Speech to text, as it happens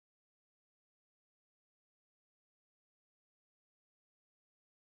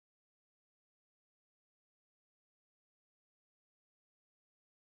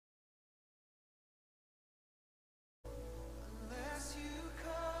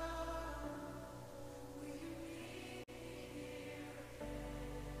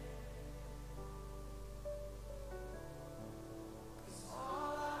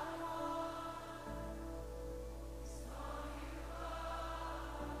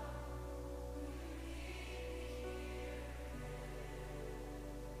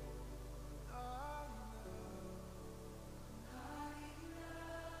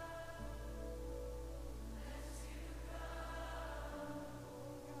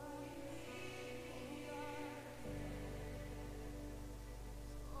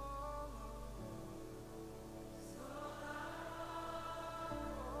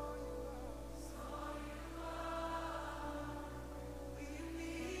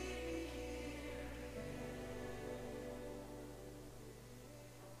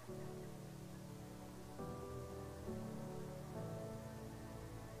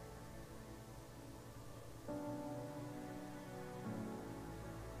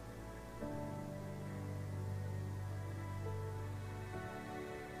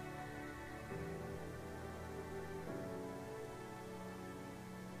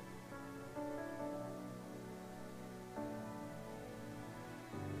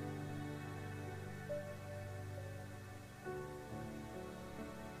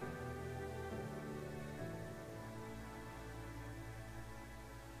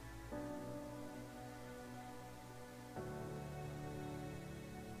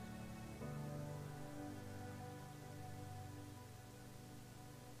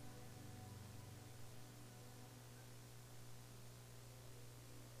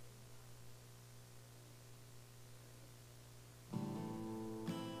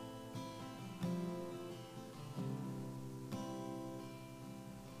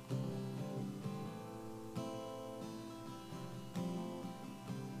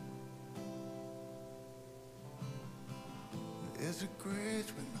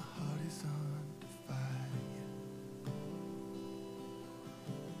regrets when the heart is under fire.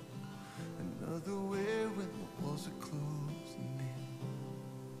 Another way when the walls are closing in.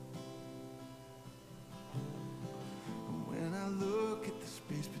 And when I look at the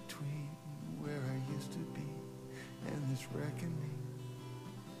space between where I used to be and this reckoning,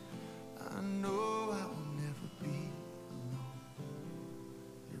 I know I will never be alone.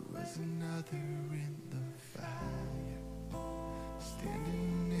 There was another in the fire,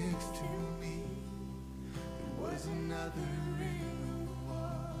 standing next to me. There was another in the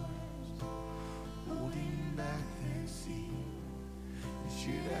waters, holding back the sea. And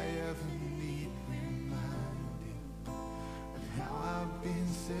should I ever need reminding of how I've been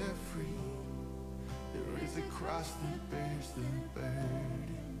set free, there is a cross that bears the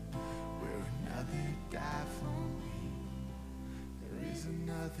burden, where another died for me. There is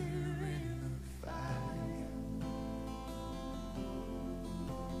another in the fire.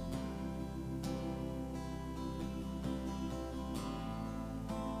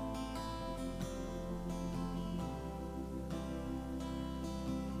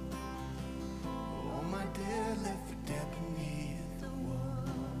 All my dead left for dead beneath the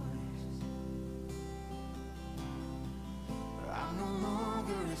waters. I'm no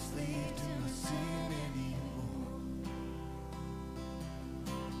longer a slave to my sin anymore.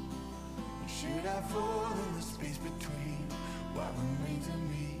 And should I fall in the space between what remains of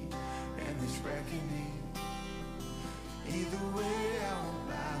me and this reckoning, either way I won't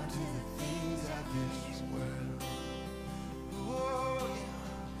bow to the things of this world. Oh yeah.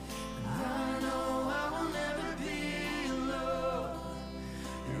 And I know I will never be alone.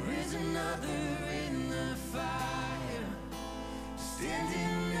 There is another in the fire,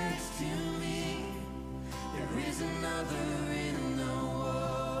 standing next to me. There is another in the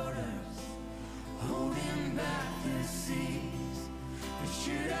waters, holding back the seas. And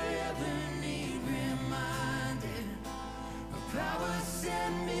should I ever need reminded, a power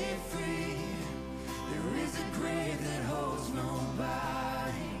set me free. There is a grave that holds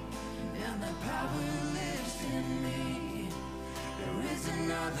nobody, and the power lives in me. There is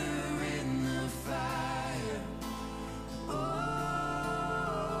another in the fire. Oh,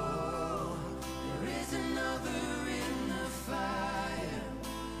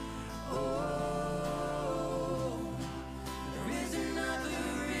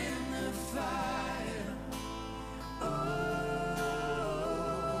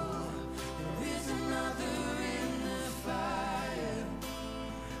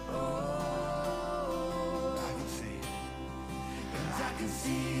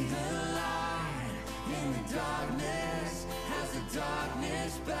 see the light in the darkness. As the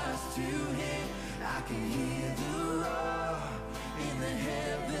darkness bows to him, I can hear the roar in the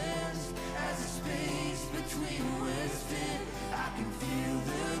heavens. As the space between west and I can feel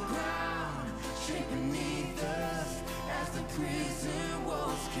the ground shake beneath us as the prison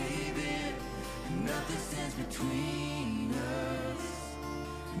walls cave in. And nothing stands between us.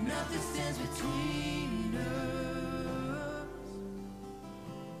 Nothing stands between us.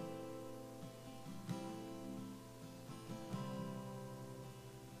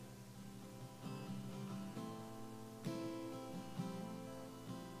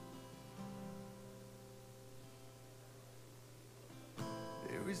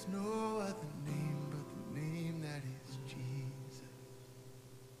 There is no other name but the name that is Jesus.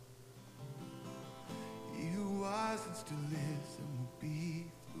 He who was and still lives and will be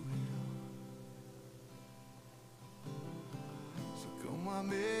through it all. So come on,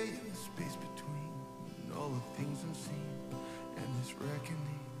 may in the space between all the things unseen and this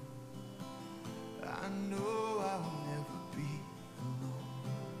reckoning, I know I will never be alone.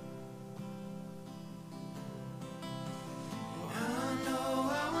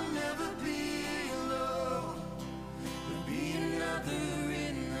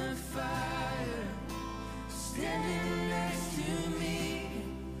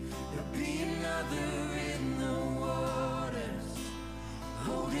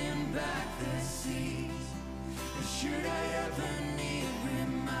 Should I ever need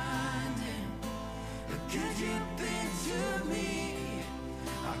reminding how good you've been to me,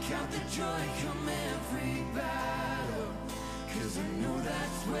 I count the joy come every battle, 'cause I know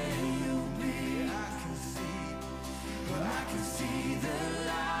that's where you'll be. I can see the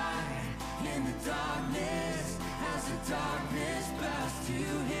light in the darkness. As the darkness bows to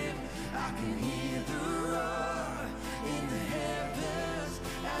him, I can hear the roar in the heavens.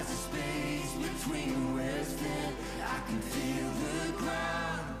 As the space between west and I can feel the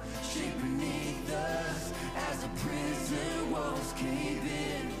ground shake beneath us as the prison walls cave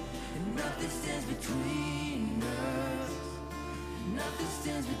in. And nothing stands between us. nothing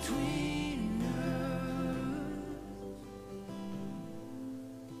stands between us.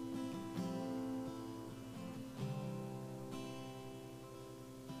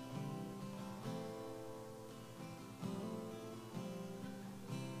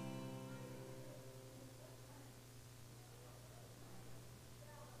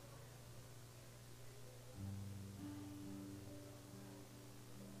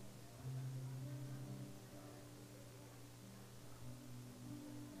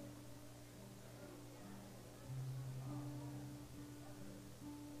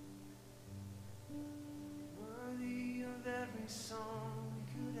 Worthy of every song we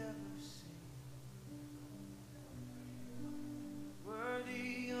could ever sing,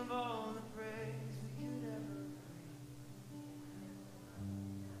 worthy of all the praise we could ever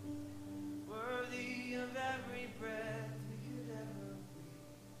bring, worthy of every breath we could ever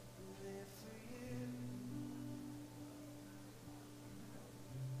breathe. We live for you.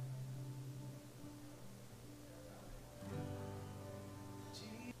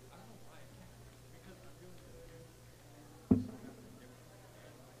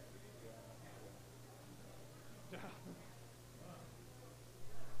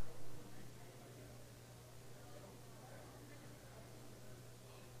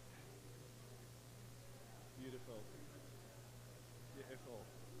 Beautiful. Beautiful.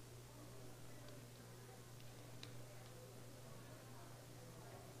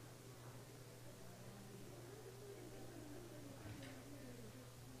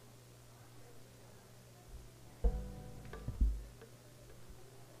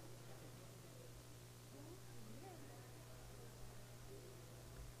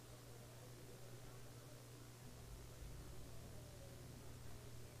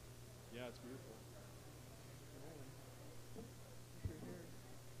 Yeah, it's beautiful.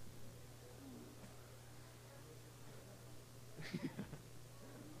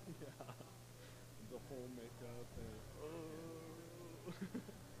 Yeah, the whole makeup and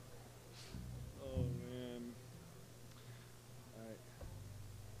oh man. All right.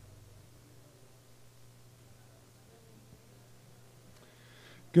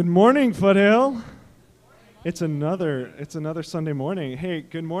 Good morning, Foothill. It's another Sunday morning. Hey,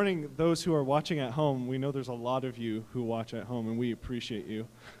 good morning, those who are watching at home. We know there's a lot of you who watch at home, and we appreciate you.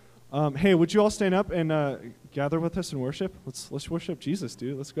 Hey, would you all stand up and gather with us and worship? Let's worship Jesus,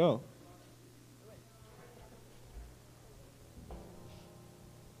 dude. Let's go.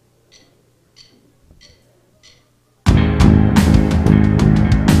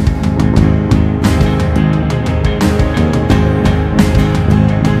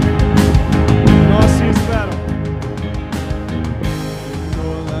 And all I see is battle. And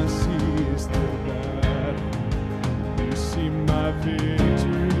all I see is the battle. You see my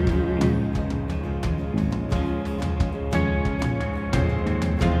victory.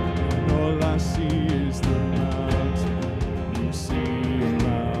 And all I see is the mountain. You see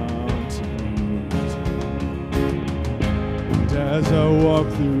mountains. And as I walk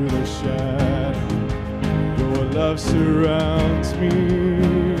through the shadow, your love surrounds me.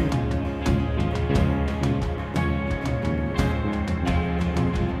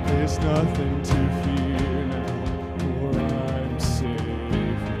 There's nothing to fear now, for I'm safe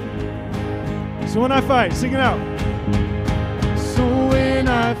here. So when I fight, sing it out. So when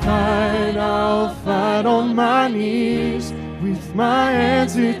I fight, I'll fight on my knees with my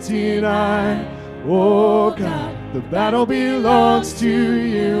hands lifted high. Oh God, the battle belongs to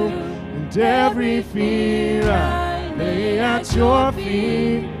you, and every fear I lay at your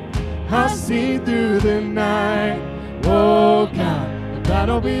feet. I'll see through the night. Oh God, the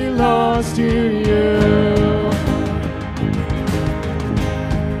battle belongs to you.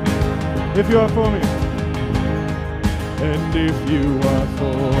 If you are for me, and if you are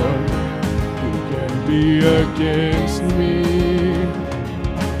for me, who can be against me?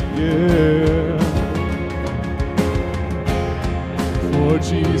 Yeah. For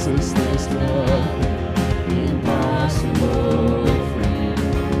Jesus, there's nothing impossible for you.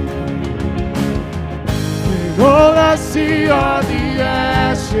 And all I see are the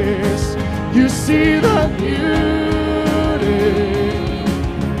ashes. You see the beauty.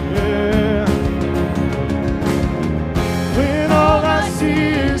 Yeah. When all I see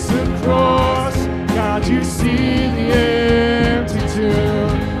is the cross, God, you see the empty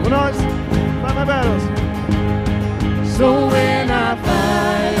tomb. When I fight my battles. So when I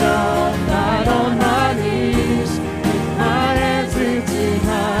fight, I'll fight on my knees with my hands lifted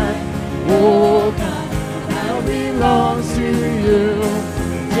high. Oh God, the battle belongs to you.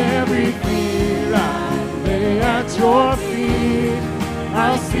 And every fear I lay at your feet.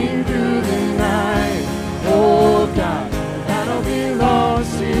 I'll see through the night. Oh God, the battle belongs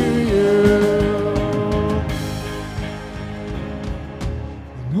belongs to you.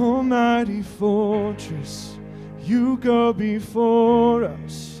 An almighty fortress, you go before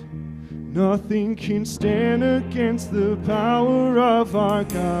us. Nothing can stand against the power of our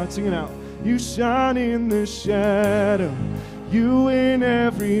God. Sing it out. You shine in the shadow, you win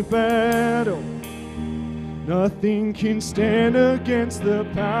every battle. Nothing can stand against the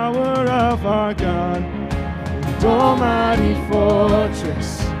power of our God. And almighty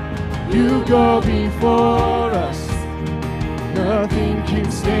fortress, you go before us. Nothing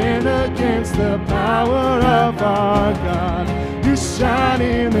can stand against the power of our God. You shine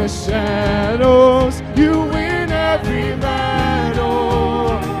in the shadows, you win every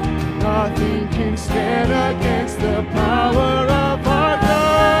battle. Nothing can stand against the power of our God.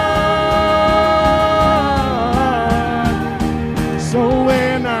 So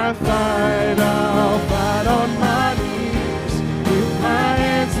when I fight, I'll fight on my knees with my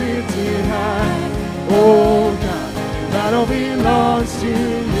hands lifted high. Oh God, battle belongs to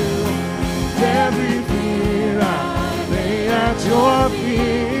you. Every fear I lay at your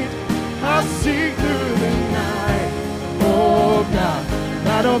feet. I'll seek through the night. Oh God,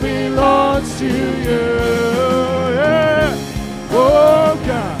 battle belongs to you. Yeah. Oh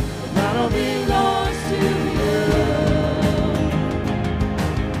God, battle belongs to you.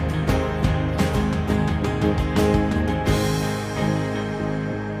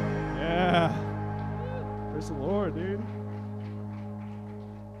 Yeah. Praise the Lord, dude.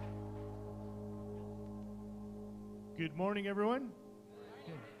 Good morning, everyone.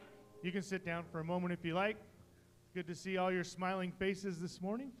 You can sit down for a moment if you like. Good to see all your smiling faces this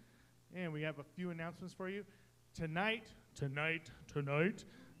morning. And we have a few announcements for you. Tonight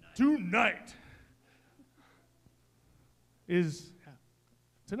is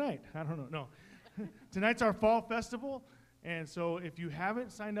tonight. I don't know. No. Tonight's our fall festival. And so if you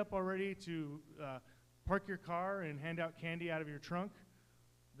haven't signed up already to park your car and hand out candy out of your trunk,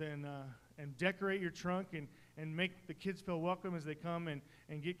 then and decorate your trunk and make the kids feel welcome as they come and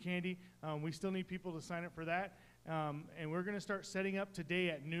get candy. We still need people to sign up for that. And we're going to start setting up today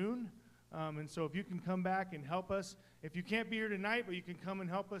at noon. And so if you can come back and help us, if you can't be here tonight, but you can come and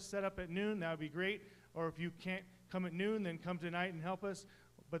help us set up at noon, that would be great. Or if you can't come at noon, then come tonight and help us.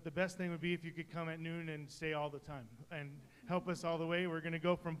 But the best thing would be if you could come at noon and stay all the time and help us all the way. We're going to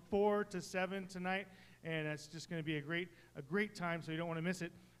go from 4 to 7 tonight, and it's just going to be a great time, so you don't want to miss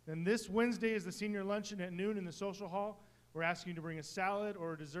it. Then this Wednesday is the senior luncheon at noon in the social hall. We're asking you to bring a salad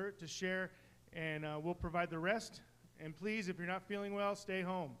or a dessert to share, and we'll provide the rest. And please, if you're not feeling well, stay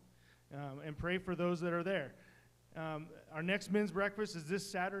home and pray for those that are there. Our next men's breakfast is this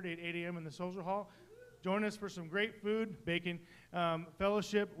Saturday at 8 a.m. in the social hall. Join us for some great food, bacon,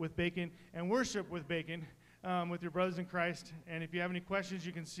 fellowship with bacon, and worship with bacon with your brothers in Christ. And if you have any questions,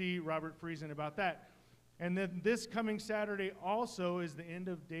 you can see Robert Friesen about that. And then this coming Saturday also is the end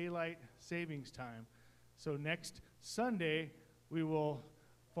of daylight savings time. So next Sunday, we will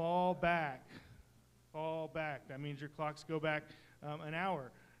fall back. That means your clocks go back an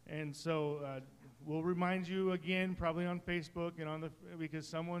hour. And so we'll remind you again, probably on Facebook and because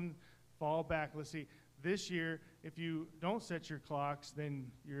someone fall back. Let's see. This year, if you don't set your clocks,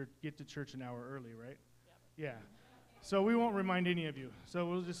 then you get to church an hour early, right? Yep. Yeah. So we won't remind any of you. So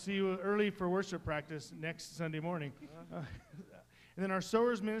we'll just see you early for worship practice next Sunday morning. And then our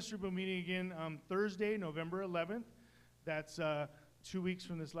Sowers Ministry will be meeting again Thursday, November 11th. That's 2 weeks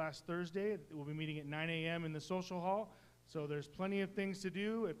from this last Thursday. We'll be meeting at 9 a.m. in the social hall. So there's plenty of things to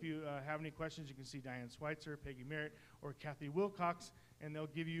do. If you have any questions, you can see Diane Schweitzer, Peggy Merritt, or Kathy Wilcox, and they'll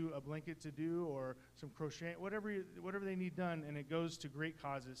give you a blanket to do or some crochet, whatever they need done, and it goes to great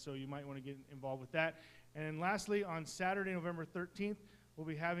causes, so you might want to get involved with that. And then lastly, on Saturday, November 13th, we'll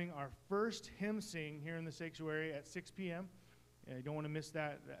be having our first hymn sing here in the sanctuary at 6 p.m. You don't want to miss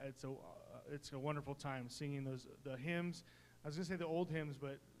that. It's a wonderful time singing the hymns. I was going to say the old hymns,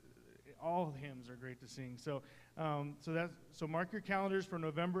 but all hymns are great to sing. So mark your calendars for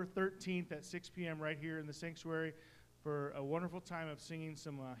November 13th at 6 p.m. right here in the sanctuary for a wonderful time of singing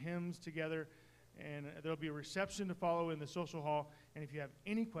some hymns together. And there'll be a reception to follow in the social hall. And if you have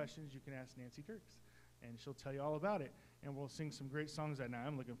any questions, you can ask Nancy Dirks, and she'll tell you all about it. And we'll sing some great songs that night.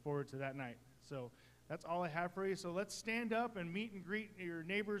 I'm looking forward to that night. So that's all I have for you. So let's stand up and meet and greet your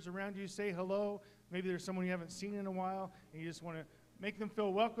neighbors around you. Say hello. Maybe there's someone you haven't seen in a while, and you just want to make them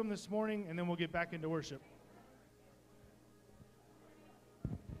feel welcome this morning, and then we'll get back into worship.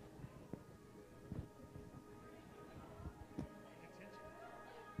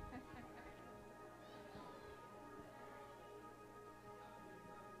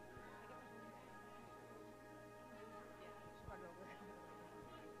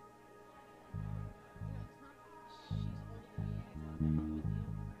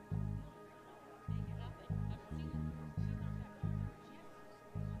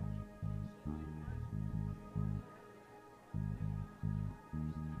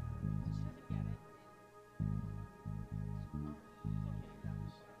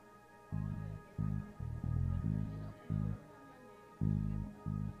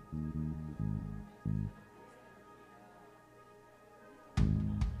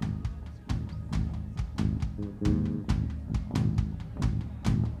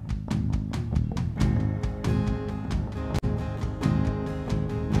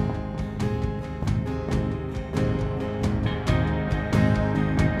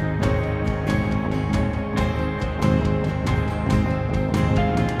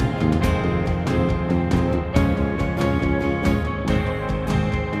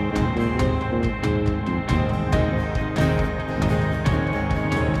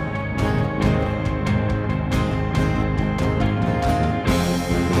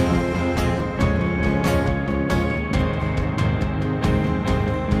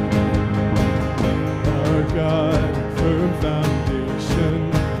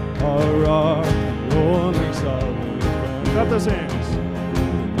 those hands.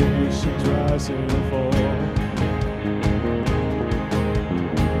 Nations rise and fall.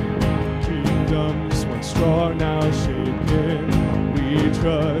 Kingdoms once strong, now shaken. We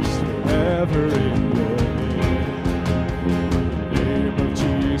trust forever in your name. In the name of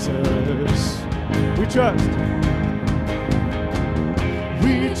Jesus, we trust.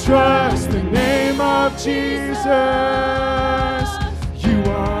 We trust the name of Jesus. You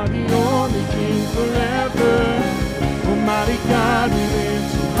are the only King forever. Almighty God, we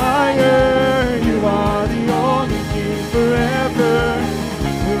lift you higher. You are the only King forever,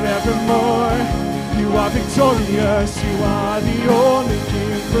 forevermore. You are victorious. You are the only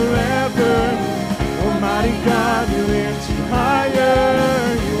King forever. Almighty God, we lift you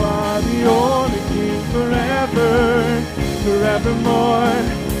higher. You are the only King forever, forevermore.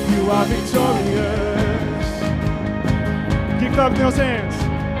 You are victorious. Keep clapping those hands.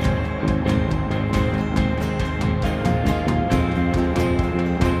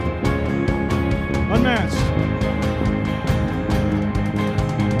 Unmatched.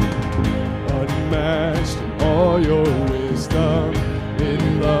 Unmatched in all your wisdom, in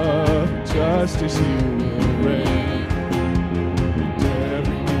love, justice you will reign.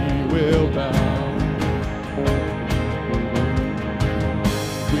 Every knee will bow.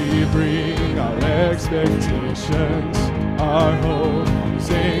 We bring our expectations, our hope is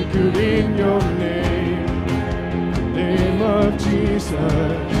anchored in your name, the name of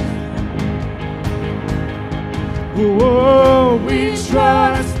Jesus. Oh, we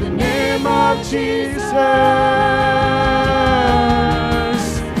trust the name of Jesus.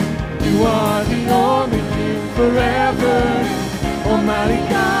 You are the only King forever. Almighty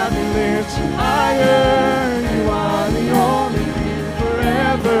God, we lift you higher. You are the only King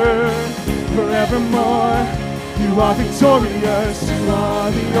forever, forevermore. You are victorious. You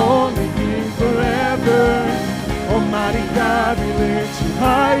are the only King forever. Almighty God, we lift you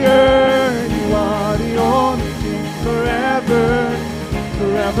higher. You are the only forever,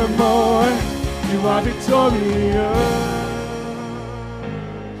 forevermore, you are victorious.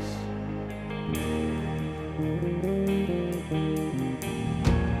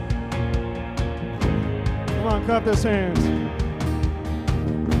 Come on, clap those hands.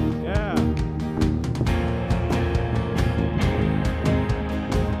 Yeah.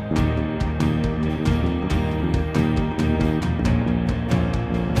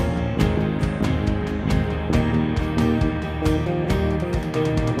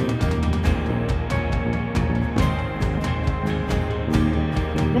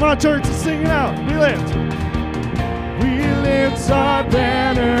 Come on, church, let's sing it out. We lift. We lift our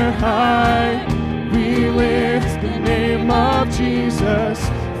banner high. We lift the name of Jesus.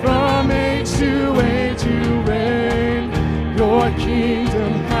 From age to age you reign. Your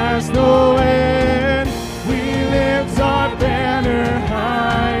kingdom has no end. We lift our banner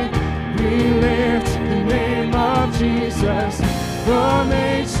high. We lift the name of Jesus. From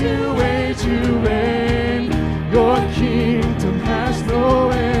age to age you reign. Your kingdom has no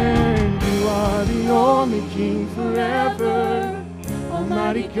end. You are the only King forever.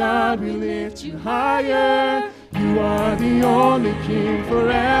 Almighty God, we lift you higher. You are the only King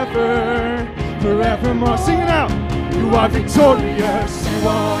forever, forevermore. Sing it out. You are victorious. You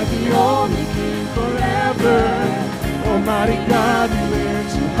are the only King forever. Almighty God, we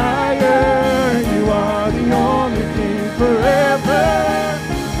lift you higher. You are the only King forever,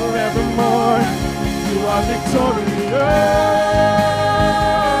 forevermore. You are victorious.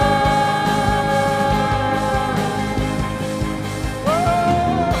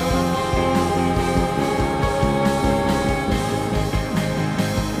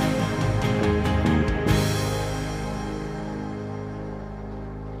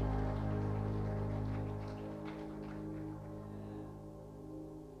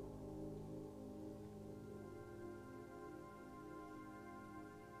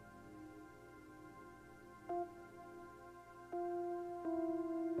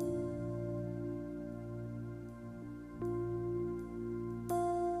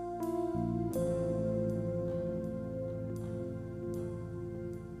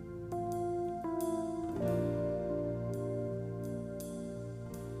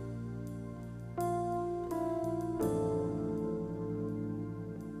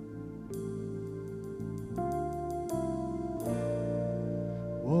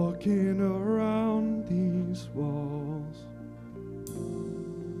 walking around these walls.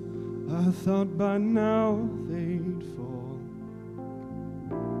 I thought by now they'd fall,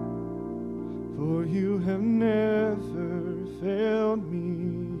 for you have never failed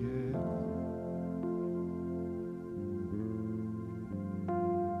me yet.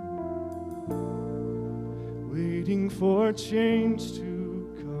 Waiting for change to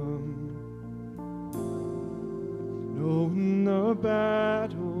come, knowing the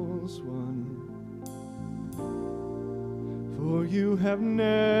battle's won, for you have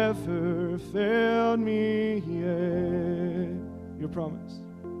never failed me yet. Your promise.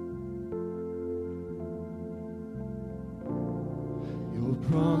 Your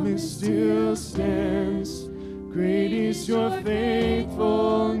promise still stands. Great is your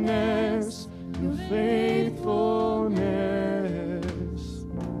faithfulness, your faithfulness.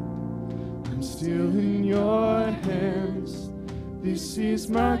 I'm still in your hands. This is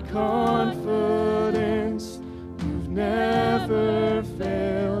my confidence. You've never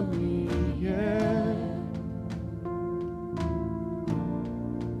failed me yet.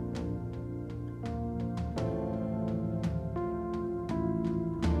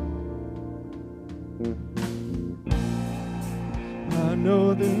 I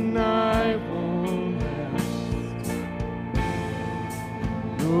know the night won't last.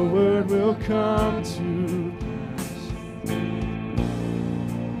 Your word will come to pass.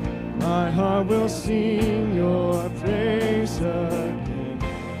 My heart will sing your praise again.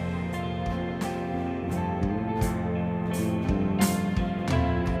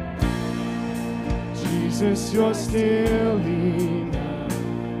 Jesus, you're still enough.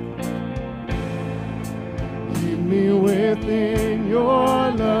 Keep me within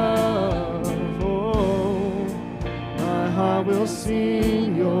your love. Oh, my heart will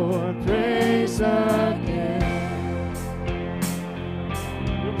sing your praise again.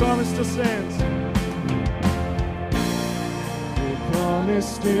 Your promise still stands. Your promise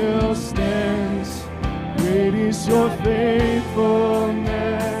still stands. Great is your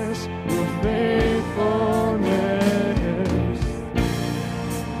faithfulness, your faithfulness.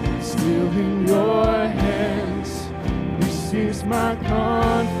 Still in your hands. This is my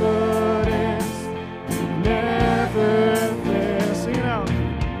confidence. You never fail. Sing it out.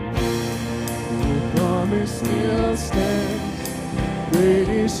 Your promise still stands. Great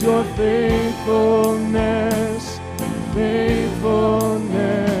is your faithfulness,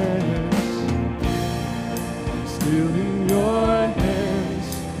 faithfulness. Still in your hands.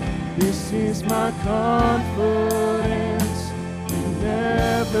 This is my confidence. You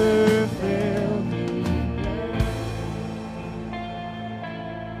never fail me.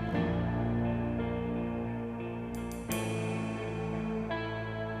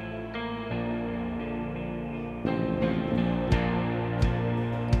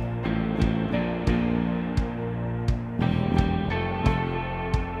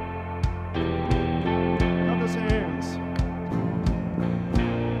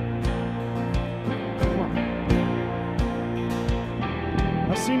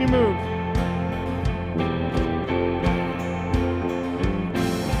 I've seen you move.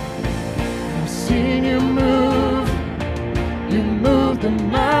 I've seen you move. You move the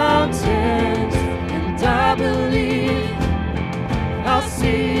mountains, and I believe I'll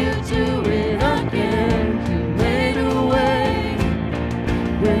see you do it again. You made a way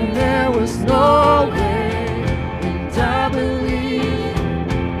when there was no way, and I believe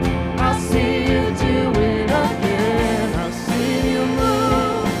I'll see you do it again. I'll see you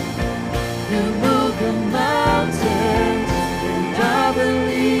move. You move the mountains, and I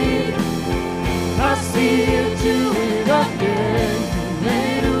believe I'll see you do it again. You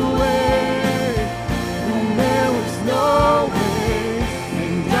made a way when there was no way,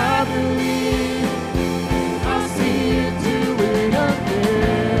 and I believe I'll see you do it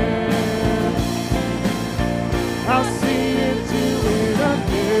again. I'll see you do it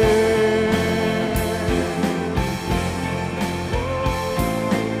again.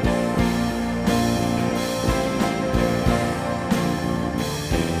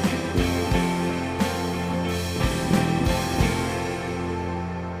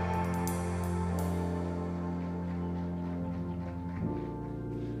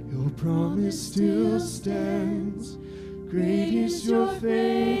 Your promise still stands. Great is your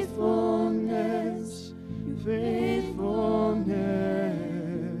faithfulness, your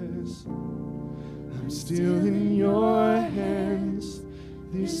faithfulness. I'm still in your hands.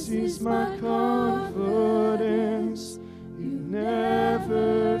 This is my confidence. You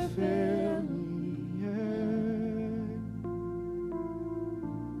never fail me yet.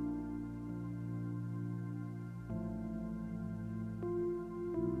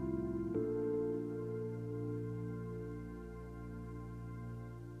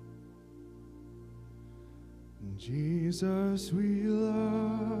 Jesus, we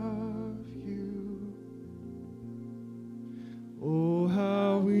love you. Oh,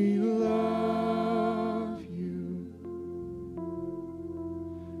 how we love you.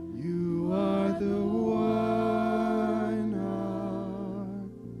 You are the one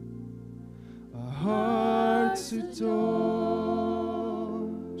our hearts adore.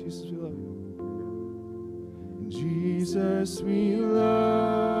 Jesus, we love you. And Jesus, we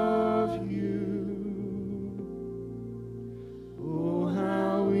love you. Oh,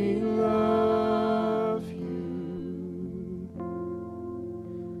 how we love you.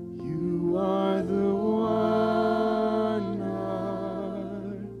 You are the one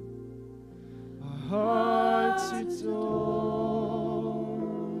our hearts adore.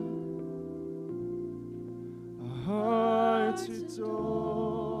 Our hearts adore.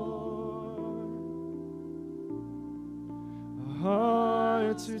 Our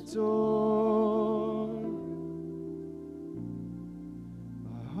hearts adore.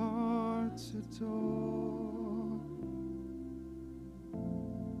 Our hearts adore.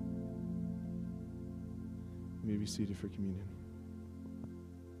 You may be seated for communion.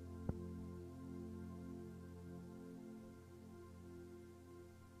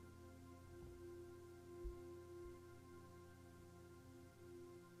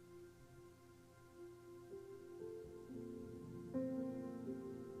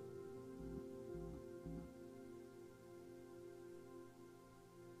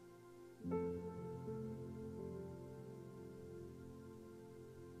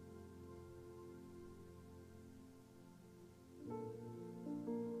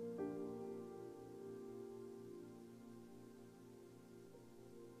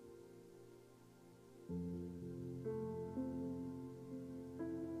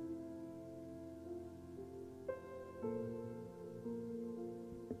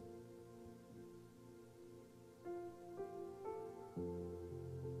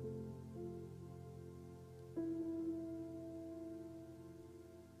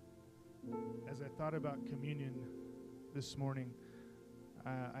 As I thought about communion this morning,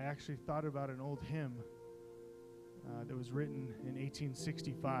 I actually thought about an old hymn that was written in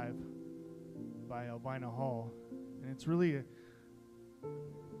 1865 by Elvina Hall, and it's really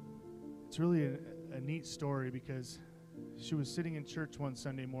a neat story because she was sitting in church one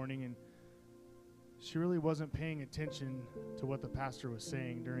Sunday morning and she really wasn't paying attention to what the pastor was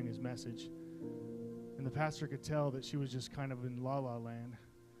saying during his message, and the pastor could tell that she was just kind of in la-la land,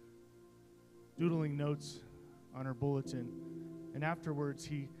 doodling notes on her bulletin. And afterwards,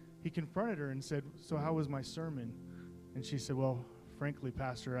 he confronted her and said, "So how was my sermon?" And she said, "Well, frankly,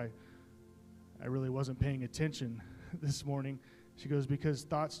 Pastor, I really wasn't paying attention this morning." She goes, "Because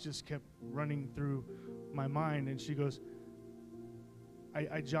thoughts just kept running through my mind." And she goes,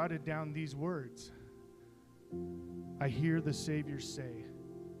 I jotted down these words. I hear the Savior say,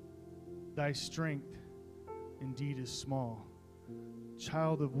 "Thy strength indeed is small.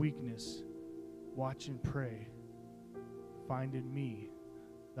 Child of weakness, watch and pray. Find in me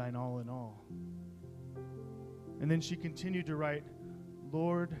thine all in all." And then she continued to write,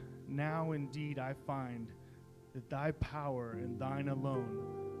 "Lord, now indeed I find that thy power and thine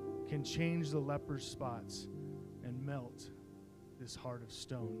alone can change the leper's spots and melt this heart of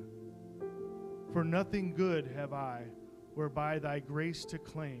stone. For nothing good have I, whereby thy grace to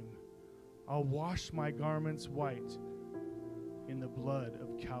claim. I'll wash my garments white in the blood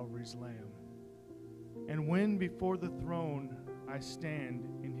of Calvary's Lamb. And when before the throne I stand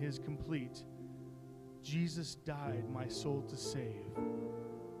in his complete, Jesus died my soul to save.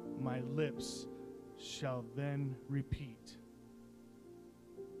 My lips shall then repeat,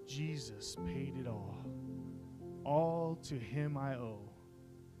 Jesus paid it all to him I owe.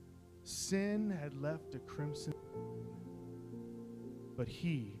 Sin had left a crimson, but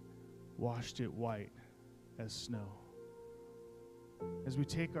he washed it white as snow." As we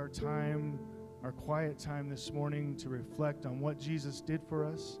take our time, our quiet time this morning to reflect on what Jesus did for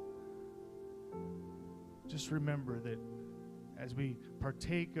us, just remember that as we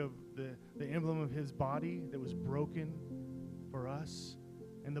partake of the emblem of his body that was broken for us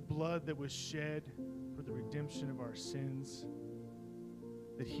and the blood that was shed for the redemption of our sins,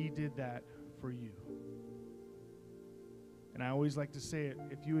 that he did that for you. And I always like to say it,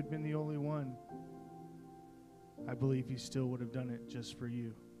 if you had been the only one, I believe he still would have done it just for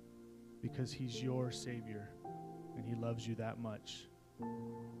you, because he's your Savior and he loves you that much.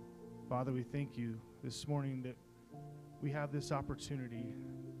 Father, we thank you this morning that we have this opportunity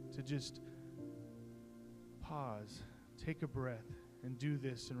to just pause, take a breath, and do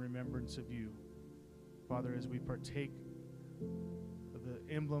this in remembrance of you. Father, as we partake of the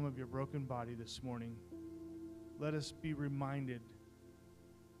emblem of your broken body this morning, let us be reminded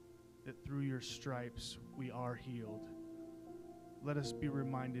that through your stripes we are healed. Let us be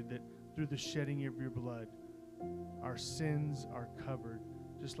reminded that through the shedding of your blood, our sins are covered.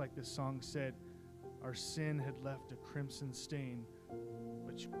 Just like the song said, our sin had left a crimson stain,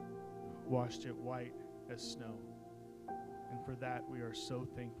 but you washed it white as snow. And for that, we are so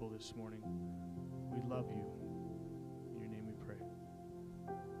thankful this morning. We love you. In your name we pray.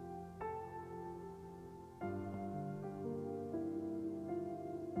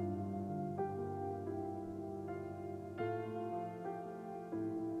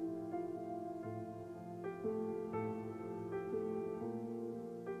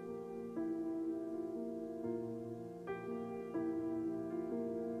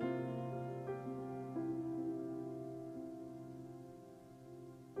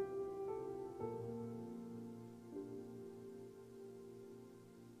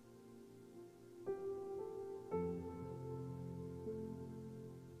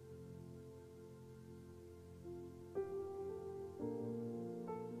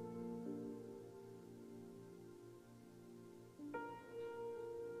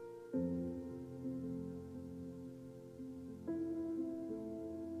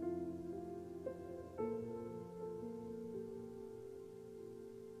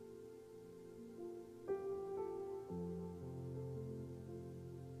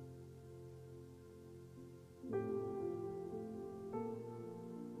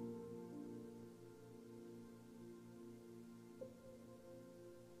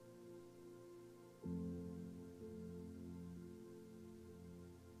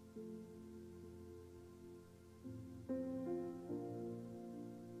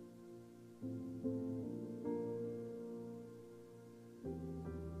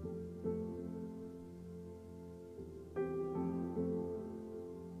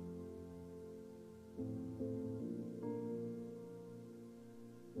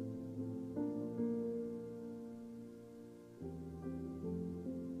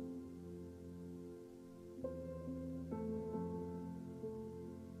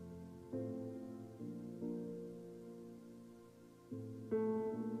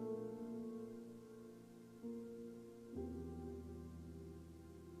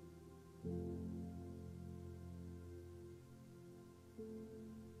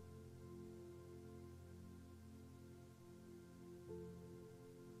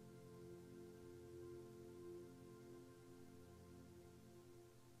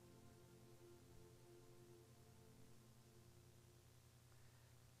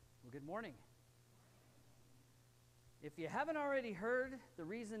 Good morning. If you haven't already heard, the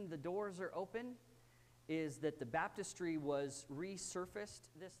reason the doors are open is that the baptistry was resurfaced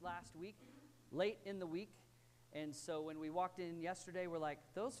this last week, late in the week. And so when we walked in yesterday, we're like,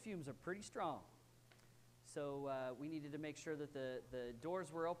 those fumes are pretty strong. So we needed to make sure that the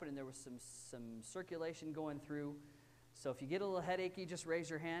doors were open and there was some circulation going through. So if you get a little headachy, just raise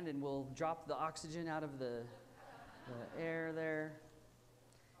your hand and we'll drop the oxygen out of the air there.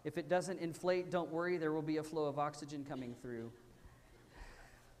 If it doesn't inflate, don't worry, there will be a flow of oxygen coming through.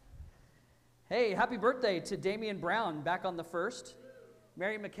 Hey, happy birthday to Damian Brown back on the 1st.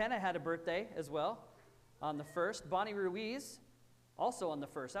 Mary McKenna had a birthday as well on the 1st. Bonnie Ruiz also on the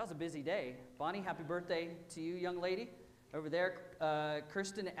 1st. That was a busy day. Bonnie, happy birthday to you, young lady. Over there,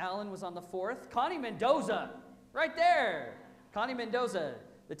 Kirsten Allen was on the 4th. Connie Mendoza, right there. Connie Mendoza,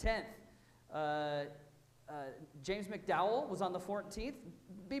 the 10th. James McDowell was on the 14th.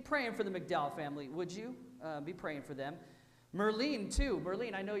 Be praying for the McDowell family, would you? Be praying for them. Merlene, too.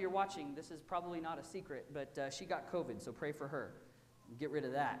 Merlene, I know you're watching. This is probably not a secret, but she got COVID, so pray for her. Get rid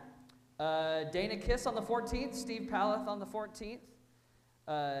of that. Dana Kiss on the 14th. Steve Paleth on the 14th.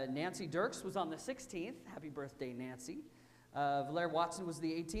 Nancy Dirks was on the 16th. Happy birthday, Nancy. Valere Watson was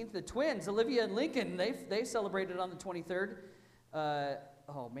the 18th. The twins, Olivia and Lincoln, they celebrated on the 23rd.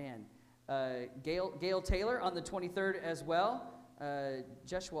 Gail Taylor on the 23rd as well.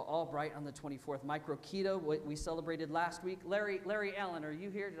 Joshua Albright on the 24th. Mike Rokita, we celebrated last week. Larry Allen, are you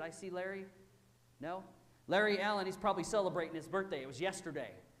here? Did I see Larry? No? Larry Allen, he's probably celebrating his birthday. It was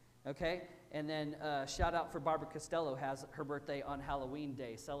yesterday. Okay? And then shout out for Barbara Costello, has her birthday on Halloween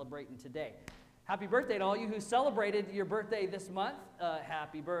Day, celebrating today. Happy birthday to all you who celebrated your birthday this month.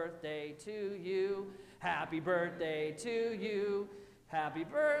 Happy birthday to you. Happy birthday to you. Happy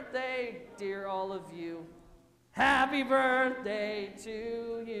birthday, dear all of you. Happy birthday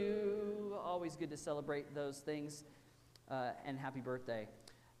to you. Always good to celebrate those things. And happy birthday.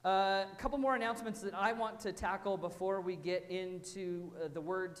 A couple more announcements that I want to tackle before we get into the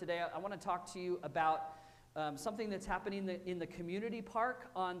word today. I want to talk to you about something that's happening in the community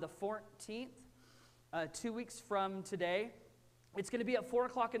park on the 14th. 2 weeks from today. It's going to be at 4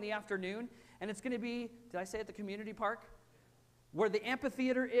 o'clock in the afternoon, and it's going to be, did I say at the community park? Where the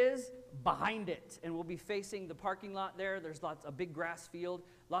amphitheater is, behind it. And we'll be facing the parking lot there. There's a big grass field,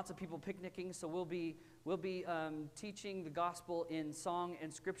 lots of people picnicking. So we'll be teaching the gospel in song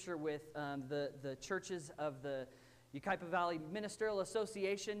and scripture with the churches of the Yucaipa Valley Ministerial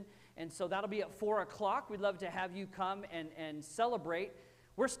Association. And so that'll be at 4 o'clock. We'd love to have you come and celebrate.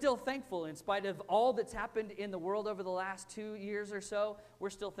 We're still thankful in spite of all that's happened in the world over the last 2 years or so. We're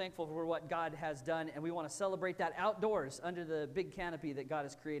still thankful for what God has done, and we want to celebrate that outdoors under the big canopy that God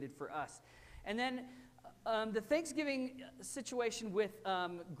has created for us. And then the Thanksgiving situation with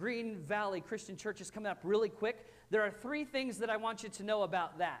Green Valley Christian Church is coming up really quick. There are 3 things that I want you to know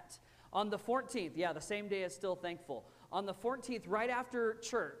about that. On the 14th, the same day as Still Thankful. On the 14th, right after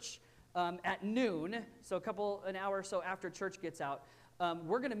church, at noon, so an hour or so after church gets out,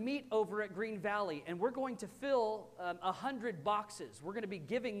 we're going to meet over at Green Valley, and we're going to fill 100 boxes. We're going to be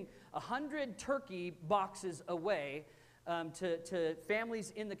giving 100 turkey boxes away to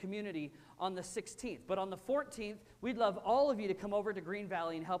families in the community on the 16th. But on the 14th, we'd love all of you to come over to Green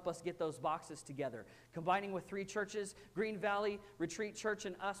Valley and help us get those boxes together. Combining with 3 churches, Green Valley, Retreat Church,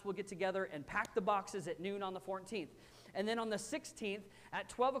 and us will get together and pack the boxes at noon on the 14th. And then on the 16th, at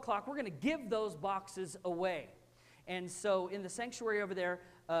 12 o'clock, we're going to give those boxes away. And so in the sanctuary over there,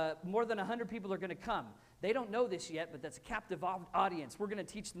 more than 100 people are going to come. They don't know this yet, but that's a captive audience. We're going to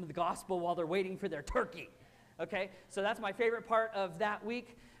teach them the gospel while they're waiting for their turkey. Okay, so that's my favorite part of that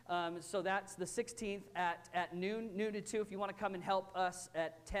week. So that's the 16th at noon to 2. If you want to come and help us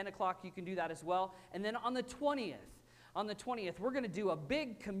at 10 o'clock, you can do that as well. And then on the 20th, we're going to do a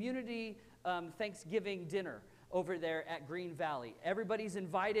big community Thanksgiving dinner over there at Green Valley. Everybody's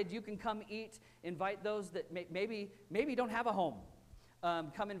invited. You can come eat. Invite those that maybe don't have a home.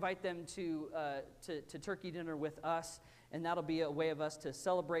 Come invite them to turkey dinner with us, and that'll be a way of us to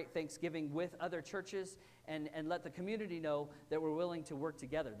celebrate Thanksgiving with other churches and let the community know that we're willing to work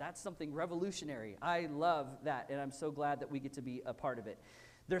together. That's something revolutionary. I love that, and I'm so glad that we get to be a part of it.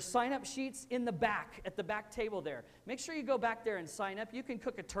 There's sign-up sheets in the back, at the back table there. Make sure you go back there and sign up. You can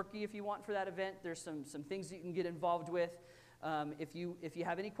cook a turkey if you want for that event. There's some things that you can get involved with. If you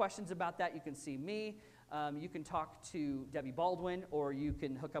have any questions about that, you can see me. You can talk to Debbie Baldwin, or you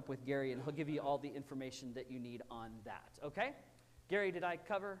can hook up with Gary, and he'll give you all the information that you need on that. Okay? Gary, did I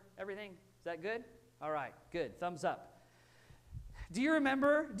cover everything? Is that good? All right, good. Thumbs up. Do you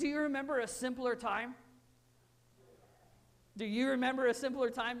remember a simpler time? Do you remember a simpler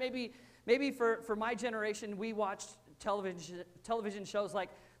time? Maybe for my generation, we watched television shows like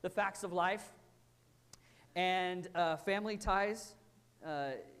The Facts of Life and Family Ties.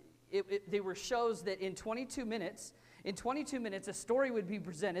 They were shows that in 22 minutes, a story would be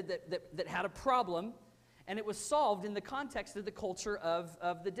presented that had a problem, and it was solved in the context of the culture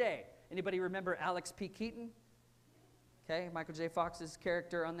of the day. Anybody remember Alex P. Keaton? Okay, Michael J. Fox's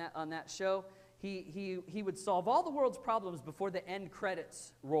character on that show. He would solve all the world's problems before the end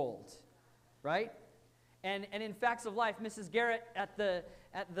credits rolled, right? And in Facts of Life, Mrs. Garrett at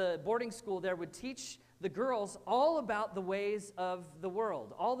the boarding school there would teach the girls all about the ways of the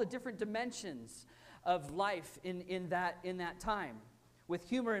world, all the different dimensions of life in that time. With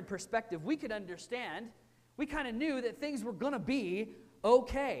humor and perspective, we could understand. We kind of knew that things were going to be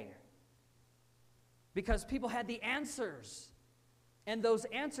okay because people had the answers, and those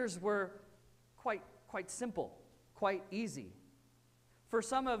answers were quite simple, quite easy. For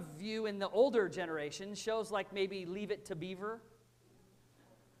some of you in the older generation, shows like maybe Leave It to Beaver.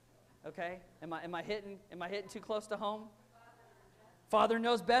 Okay, am I hitting too close to home? Father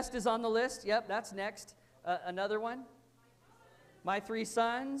Knows Best is on the list. Yep, that's next. Another one. My Three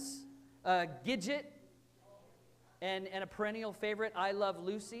Sons, Gidget, and a perennial favorite, I Love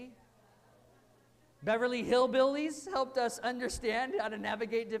Lucy. Beverly Hillbillies helped us understand how to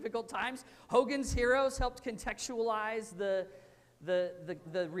navigate difficult times. Hogan's Heroes helped contextualize the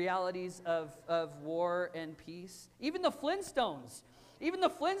realities of war and peace. Even the Flintstones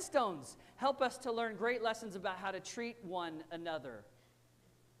help us to learn great lessons about how to treat one another.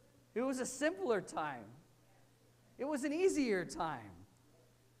 It was a simpler time. It was an easier time.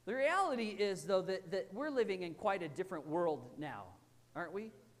 The reality is, though, that we're living in quite a different world now, aren't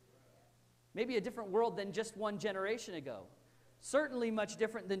we? Maybe a different world than just one generation ago. Certainly much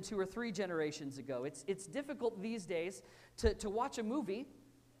different than 2 or 3 generations ago. It's difficult these days to watch a movie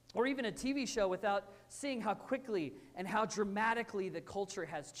or even a TV show without seeing how quickly and how dramatically the culture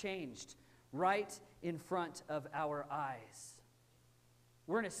has changed right in front of our eyes.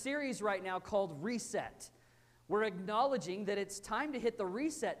 We're in a series right now called Reset. We're acknowledging that it's time to hit the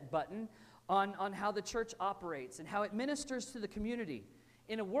reset button on how the church operates and how it ministers to the community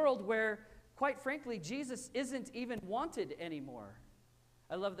in a world where, quite frankly, Jesus isn't even wanted anymore.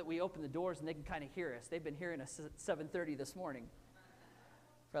 I love that we open the doors and they can kind of hear us. They've been hearing us at 7:30 this morning.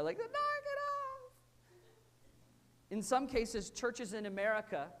 Probably like, knock it off. In some cases, churches in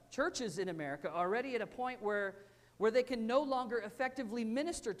America are already at a point where they can no longer effectively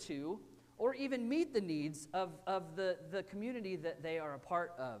minister to or even meet the needs of the community that they are a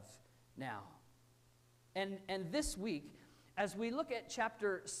part of now. And this week, as we look at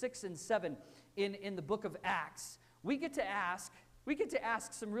chapter 6 and 7 in the book of Acts, we get to ask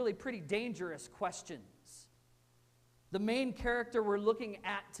some really pretty dangerous questions. The main character we're looking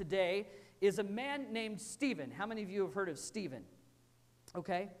at today is a man named Stephen. How many of you have heard of Stephen?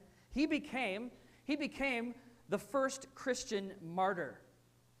 Okay? He became the first Christian martyr.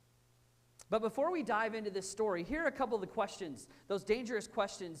 But before we dive into this story, here are a couple of the questions, those dangerous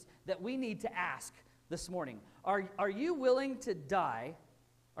questions that we need to ask this morning. Are you willing to die?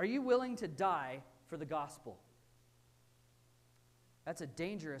 Are you willing to die for the gospel? That's a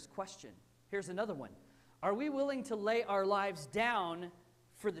dangerous question. Here's another one. Are we willing to lay our lives down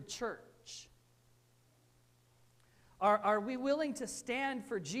for the church? Are we willing to stand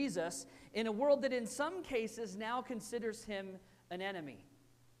for Jesus in a world that in some cases now considers him an enemy?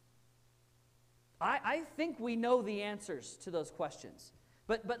 I think we know the answers to those questions.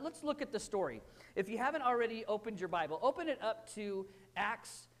 But let's look at the story. If you haven't already opened your Bible, open it up to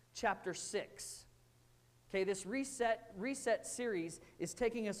Acts chapter 6. Okay, this reset series is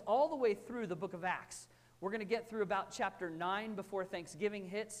taking us all the way through the book of Acts. We're going to get through about chapter 9 before Thanksgiving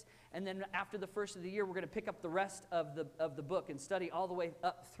hits, and then after the first of the year, we're going to pick up the rest of the book and study all the way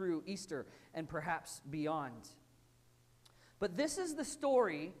up through Easter and perhaps beyond. But this is the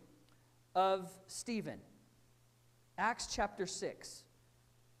story of Stephen. Acts chapter 6,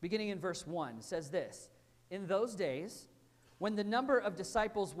 beginning in verse 1, says this: In those days, when the number of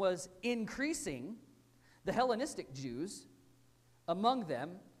disciples was increasing, the Hellenistic Jews among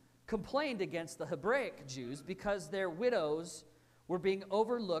them complained against the Hebraic Jews because their widows were being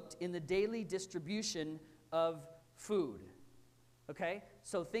overlooked in the daily distribution of food. Okay?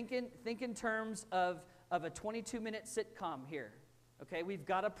 So think in terms of a 22-minute sitcom here. Okay? We've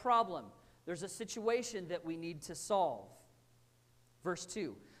got a problem. There's a situation that we need to solve. Verse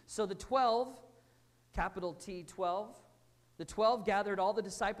 2. So the 12, capital T 12, the 12 gathered all the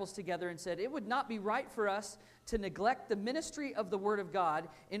disciples together and said, "It would not be right for us to neglect the ministry of the word of God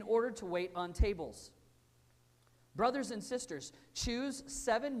in order to wait on tables. Brothers and sisters, choose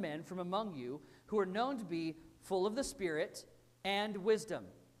 7 men from among you who are known to be full of the Spirit and wisdom.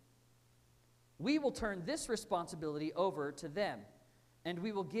 We will turn this responsibility over to them, and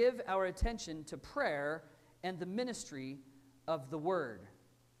we will give our attention to prayer and the ministry of the word."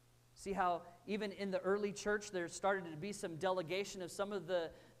 See how even in the early church there started to be some delegation of some of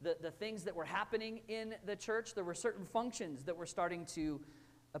the things that were happening in the church. There were certain functions that were starting to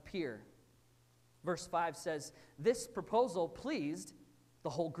appear. Verse 5 says, this proposal pleased the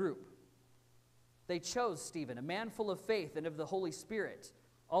whole group. They chose Stephen, a man full of faith and of the Holy Spirit,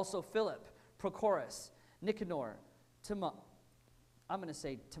 also Philip, Prochorus, Nicanor, Timon. I'm going to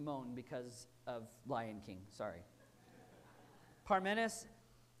say Timon because of Lion King, sorry. Parmenas,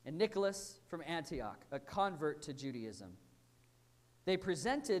 and Nicholas from Antioch, a convert to Judaism. They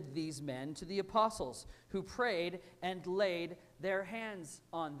presented these men to the apostles, who prayed and laid their hands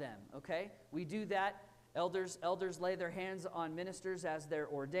on them. Okay? We do that. Elders lay their hands on ministers as they're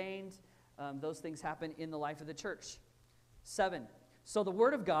ordained. Those things happen in the life of the church. 7. So the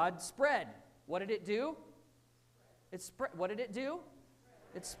word of God spread. What did it do? It spread. What did it do?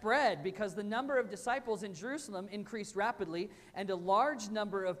 It spread because the number of disciples in Jerusalem increased rapidly, and a large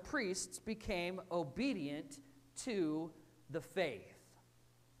number of priests became obedient to the faith.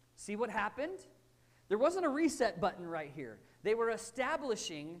 See what happened? There wasn't a reset button right here. They were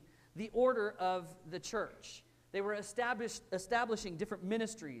establishing the order of the church. They were establishing different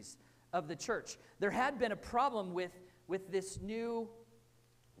ministries of the church. There had been a problem with this new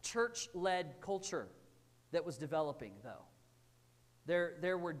church-led culture that was developing, though.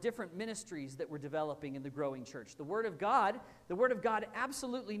 There were different ministries that were developing in the growing church. The Word of God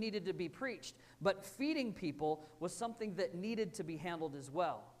absolutely needed to be preached, but feeding people was something that needed to be handled as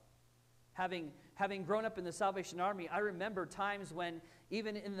well. Having grown up in the Salvation Army, I remember times when,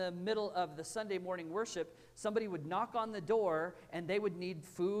 even in the middle of the Sunday morning worship, somebody would knock on the door and they would need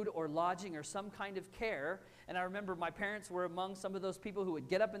food or lodging or some kind of care. And I remember my parents were among some of those people who would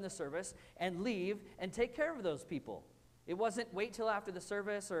get up in the service and leave and take care of those people. It wasn't wait till after the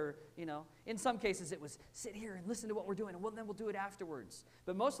service or, in some cases it was sit here and listen to what we're doing and then we'll do it afterwards.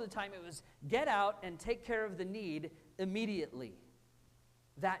 But most of the time it was get out and take care of the need immediately,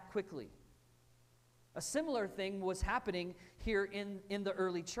 that quickly. A similar thing was happening here in the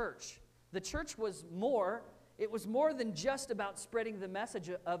early church. The church was more than just about spreading the message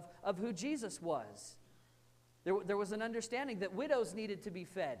of who Jesus was. There was an understanding that widows needed to be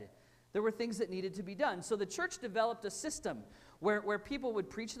fed. There were things that needed to be done. So the church developed a system where people would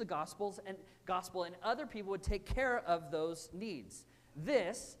preach the gospel and other people would take care of those needs.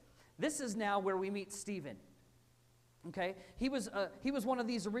 This is now where we meet Stephen. Okay? He was one of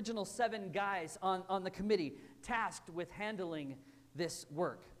these original 7 guys on the committee tasked with handling this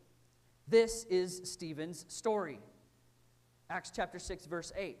work. This is Stephen's story. Acts chapter 6,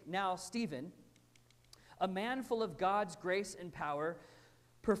 verse 8. Now Stephen, a man full of God's grace and power,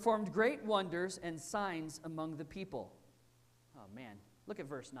 performed great wonders and signs among the people. Oh man, look at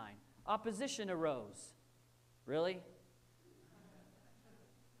verse 9. Opposition arose. Really?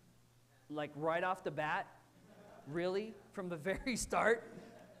 Like right off the bat? Really? From the very start?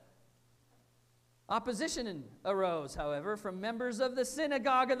 Opposition arose, however, from members of the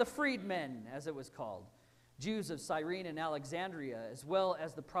synagogue of the freedmen, as it was called, Jews of Cyrene and Alexandria, as well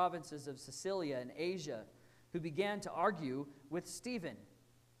as the provinces of Cilicia and Asia, who began to argue with Stephen.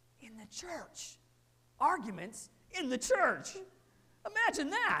 In the church. Arguments in the church. Imagine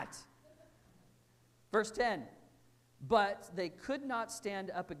that. Verse 10. But they could not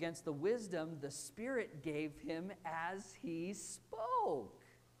stand up against the wisdom the Spirit gave him as he spoke.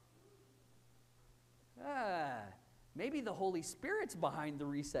 Maybe the Holy Spirit's behind the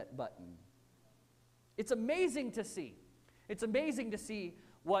reset button. It's amazing to see. It's amazing to see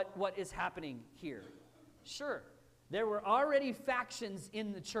what is happening here. Sure, there were already factions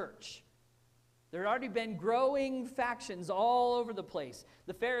in the church. There had already been growing factions all over the place.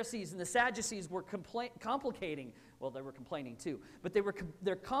 The Pharisees and the Sadducees were complicating. Well, they were complaining too, but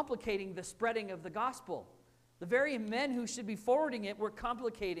they're complicating the spreading of the gospel. The very men who should be forwarding it were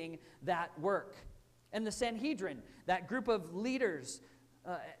complicating that work. And the Sanhedrin, that group of leaders,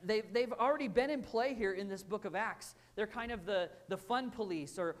 they've already been in play here in this book of Acts. They're kind of the fun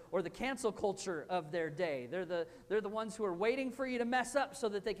police or the cancel culture of their day. They're the ones who are waiting for you to mess up so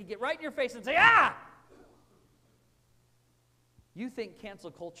that they can get right in your face and say, ah! You think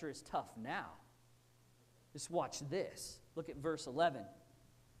cancel culture is tough now. Just watch this. Look at verse 11.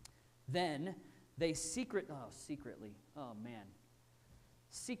 Then they secretly,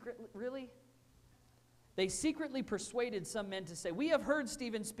 really? They secretly persuaded some men to say, we have heard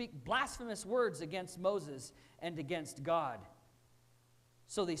Stephen speak blasphemous words against Moses and against God.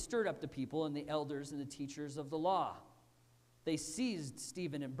 So they stirred up the people and the elders and the teachers of the law. They seized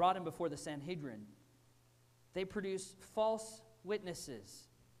Stephen and brought him before the Sanhedrin. They produced false witnesses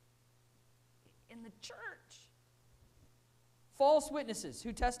in the church. False witnesses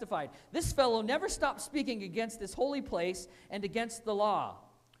who testified, this fellow never stopped speaking against this holy place and against the law.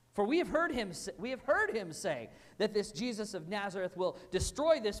 For we have heard him say that this Jesus of Nazareth will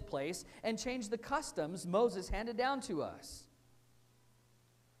destroy this place and change the customs Moses handed down to us.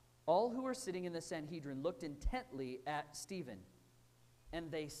 All who were sitting in the Sanhedrin looked intently at Stephen, and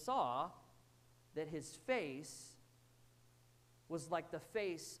they saw that his face was like the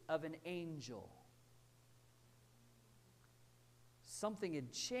face of an angel. Something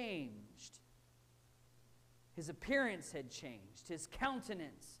had changed. His appearance had changed. His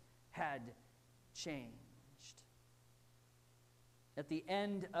countenance had changed. At the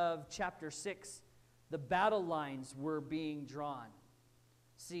end of chapter 6, the battle lines were being drawn.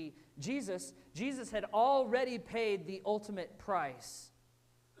 See, Jesus had already paid the ultimate price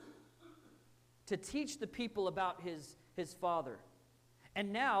to teach the people about his Father.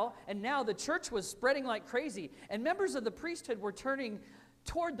 And now the church was spreading like crazy, and members of the priesthood were turning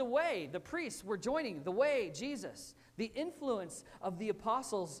toward the way. The priests were joining the way, Jesus. The influence of the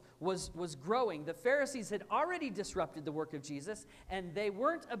apostles was growing. The Pharisees had already disrupted the work of Jesus, and they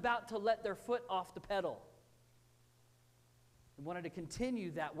weren't about to let their foot off the pedal. They wanted to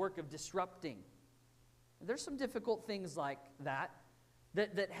continue that work of disrupting. And there's some difficult things like that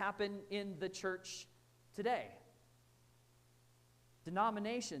happen in the church today.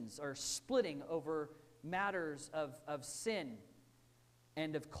 Denominations are splitting over matters of sin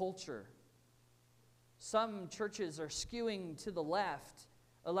and of culture. Some churches are skewing to the left,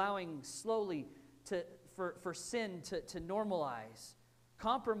 allowing slowly for sin to normalize.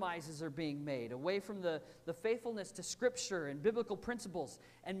 Compromises are being made away from the faithfulness to Scripture and biblical principles,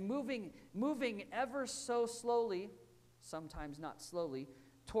 and moving ever so slowly, sometimes not slowly,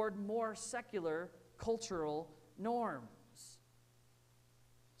 toward more secular cultural norms.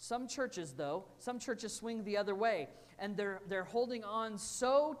 Some churches, though, some churches swing the other way, and they're holding on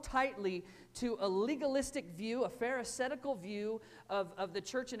so tightly to a legalistic view, a pharisaical view of the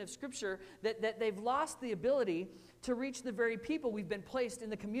church and of Scripture, that they've lost the ability to reach the very people we've been placed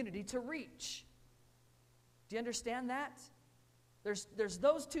in the community to reach. Do you understand that? There's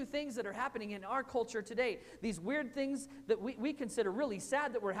those two things that are happening in our culture today. These weird things that we consider really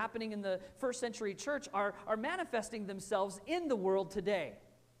sad that were happening in the first century church are manifesting themselves in the world today.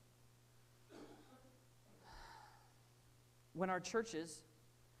 When our churches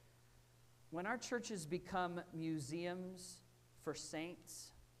become museums for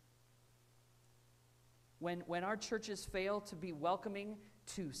saints, when our churches fail to be welcoming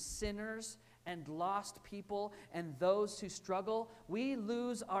to sinners and lost people and those who struggle, we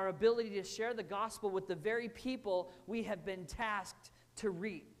lose our ability to share the gospel with the very people we have been tasked to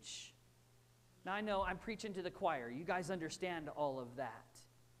reach. Now, I know I'm preaching to the choir. You guys understand all of that.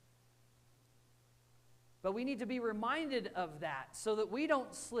 But we need to be reminded of that so that we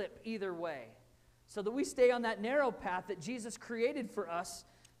don't slip either way, so that we stay on that narrow path that Jesus created for us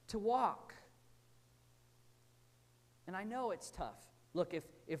to walk. And I know it's tough. Look,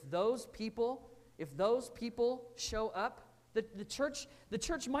 if those people show up, the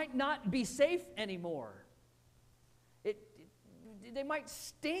church might not be safe anymore. They might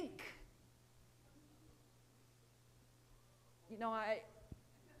stink.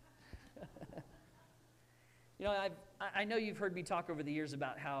 I know you've heard me talk over the years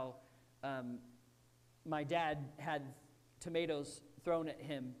about how my dad had tomatoes thrown at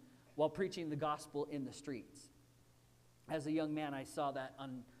him while preaching the gospel in the streets. As a young man, I saw that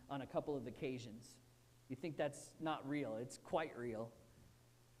on a couple of occasions. You think that's not real? It's quite real.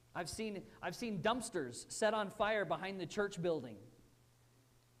 I've seen dumpsters set on fire behind the church building.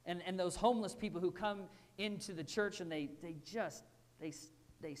 And those homeless people who come into the church and they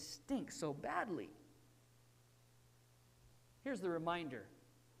stink so badly. Here's the reminder.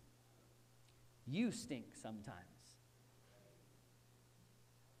 You stink sometimes.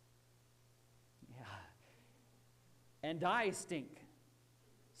 Yeah. And I stink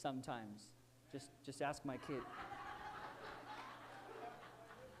sometimes. Just ask my kid.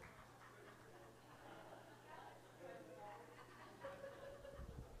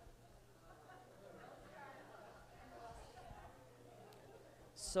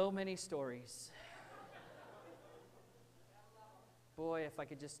 So many stories. Boy, if I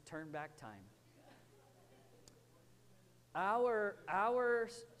could just turn back time. Our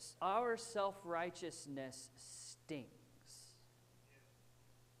self-righteousness stinks.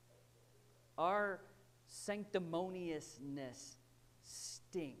 Our sanctimoniousness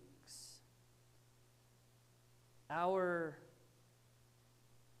stinks. Our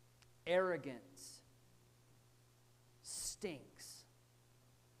arrogance stinks.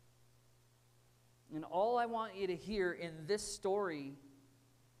 And all I want you to hear in this story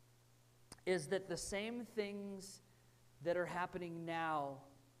is that the same things that are happening now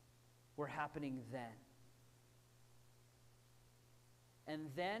were happening then. And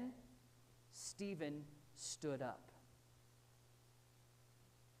then Stephen stood up.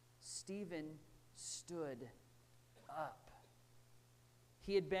 Stephen stood up.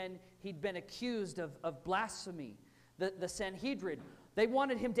 He'd been accused of blasphemy. The Sanhedrin, they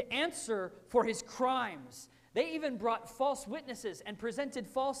wanted him to answer for his crimes. They even brought false witnesses and presented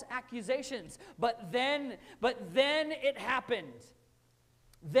false accusations. But then it happened.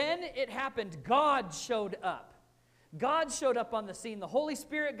 Then it happened. God showed up. God showed up on the scene. The Holy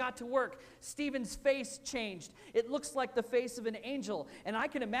Spirit got to work. Stephen's face changed. It looks like the face of an angel. And I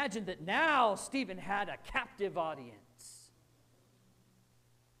can imagine that now Stephen had a captive audience.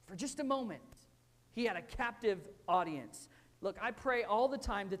 For just a moment, he had a captive audience. Look, I pray all the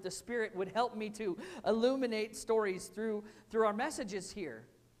time that the Spirit would help me to illuminate stories through our messages here.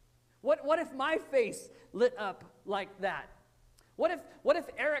 What if my face lit up like that? What if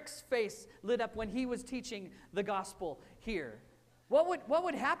Eric's face lit up when he was teaching the gospel here? What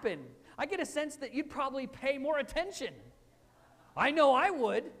would happen? I get a sense that you'd probably pay more attention. I know I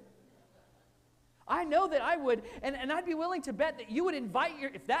would. I know that I would, and I'd be willing to bet that you would invite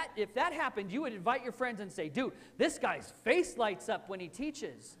if that happened, you would invite your friends and say, dude, this guy's face lights up when he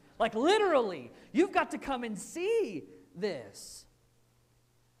teaches. Like literally, you've got to come and see this.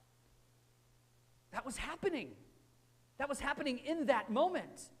 That was happening. That was happening in that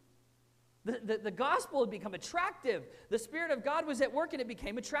moment. The gospel had become attractive. The Spirit of God was at work and it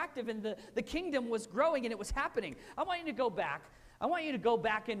became attractive, and the kingdom was growing and it was happening. I want you to go back. I want you to go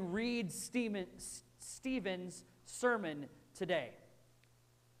back and read Stephen's sermon today.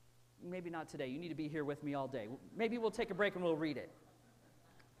 Maybe not today. You need to be here with me all day. Maybe we'll take a break and we'll read it.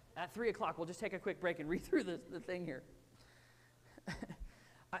 at 3 o'clock. We'll just take a quick break and read through the thing here.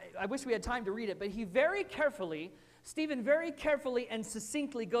 I wish we had time to read it, but Stephen very carefully and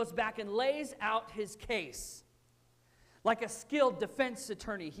succinctly goes back and lays out his case. Like a skilled defense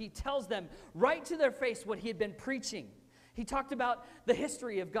attorney, he tells them right to their face what he had been preaching. He talked about the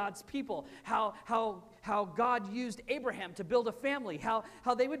history of God's people, how God used Abraham to build a family, how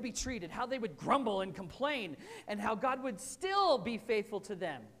they would be treated, how they would grumble and complain, and how God would still be faithful to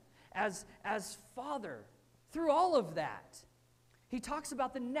them as Father through all of that. He talks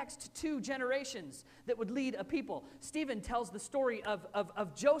about the next 2 generations that would lead a people. Stephen tells the story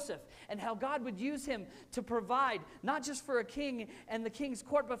of Joseph and how God would use him to provide not just for a king and the king's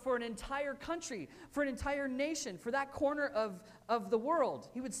court, but for an entire country, for an entire nation, for that corner of the world.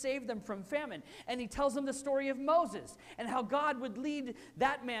 He would save them from famine. And he tells them the story of Moses and how God would lead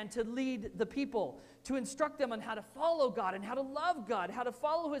that man to lead the people, to instruct them on how to follow God and how to love God, how to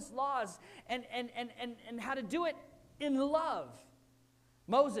follow his laws and how to do it in love.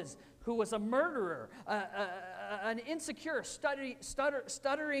 Moses, who was a murderer, an insecure,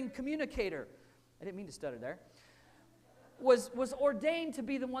 stuttering communicator. I didn't mean to stutter there. Was ordained to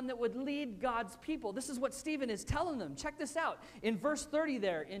be the one that would lead God's people. This is what Stephen is telling them. Check this out. In verse 30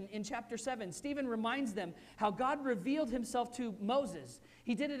 there, in chapter 7, Stephen reminds them how God revealed himself to Moses.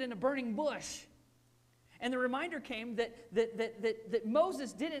 He did it in a burning bush. And the reminder came that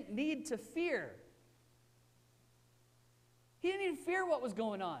Moses didn't need to fear. He didn't even fear what was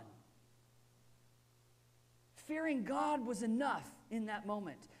going on. Fearing God was enough in that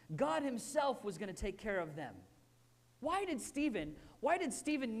moment. God himself was going to take care of them. Why did Stephen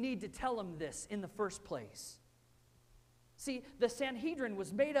need to tell him this in the first place? See, the Sanhedrin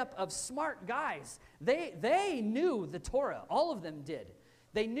was made up of smart guys. They knew the Torah. All of them did.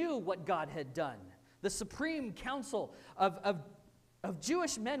 They knew what God had done. The Supreme Council of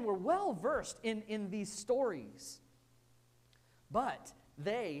Jewish men were well versed in these stories. But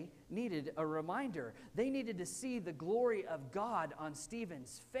they needed a reminder. They needed to see the glory of God on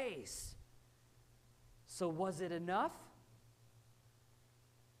Stephen's face. So was it enough?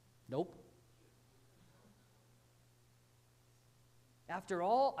 Nope. After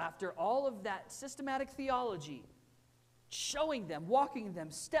all of that systematic theology, showing them, walking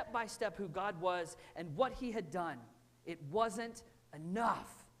them step by step who God was and what he had done, it wasn't enough.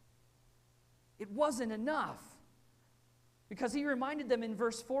 It wasn't enough. Because he reminded them in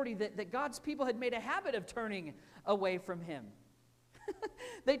verse 40 that God's people had made a habit of turning away from him.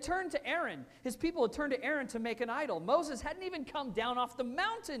 They turned to Aaron. His people had turned to Aaron to make an idol. Moses hadn't even come down off the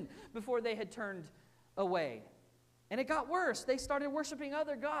mountain before they had turned away. And it got worse. They started worshiping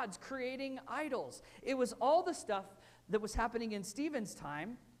other gods, creating idols. It was all the stuff that was happening in Stephen's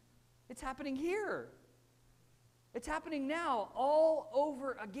time. It's happening here. It's happening now all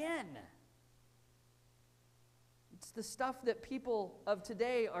over again. It's the stuff that people of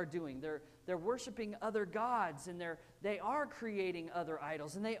today are doing. They're worshiping other gods, and they are creating other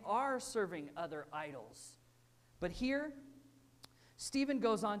idols, and they are serving other idols. But here, Stephen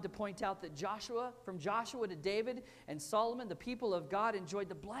goes on to point out that from Joshua to David and Solomon, the people of God enjoyed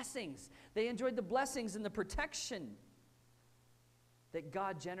the blessings. They enjoyed the blessings and the protection that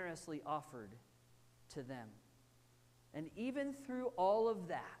God generously offered to them. And even through all of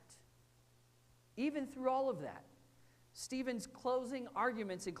that, Stephen's closing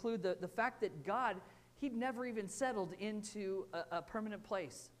arguments include the fact that God, he'd never even settled into a permanent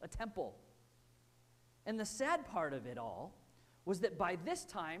place, a temple. And the sad part of it all was that by this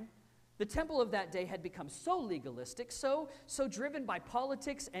time, the temple of that day had become so legalistic, so driven by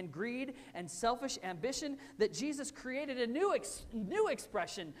politics and greed and selfish ambition, that Jesus created a new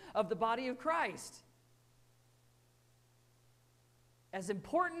expression of the body of Christ. As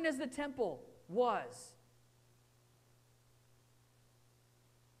important as the temple was,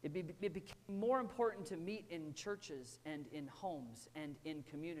 it became more important to meet in churches and in homes and in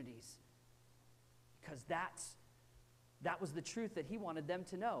communities, because that was the truth that he wanted them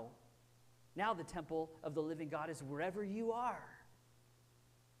to know. Now the temple of the living God is wherever you are.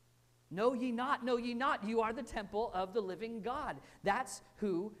 Know ye not, you are the temple of the living God. That's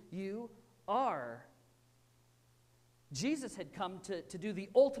who you are. Jesus had come to do the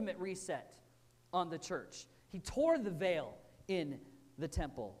ultimate reset on the church. He tore the veil in the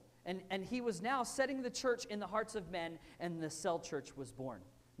temple. And he was now setting the church in the hearts of men, and the cell church was born,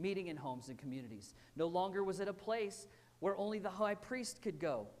 meeting in homes and communities. No longer was it a place where only the high priest could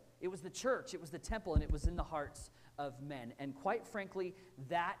go. It was the church, it was the temple, and it was in the hearts of men. And quite frankly,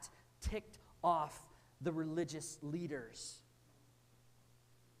 that ticked off the religious leaders.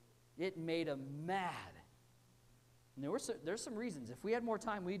 It made them mad. And there's some reasons. If we had more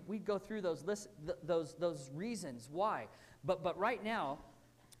time, we'd go through those reasons why. But right now,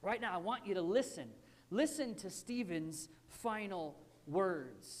 I want you to listen. Listen to Stephen's final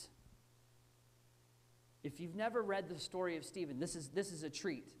words. If you've never read the story of Stephen, this is a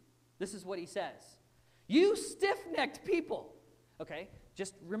treat. This is what he says. You stiff-necked people. Okay,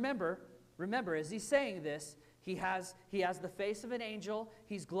 just remember as he's saying this, he has the face of an angel.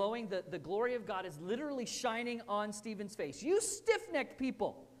 He's glowing. The glory of God is literally shining on Stephen's face. You stiff-necked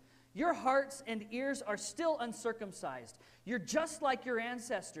people. Your hearts and ears are still uncircumcised. You're just like your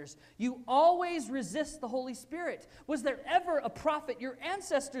ancestors. You always resist the Holy Spirit. Was there ever a prophet your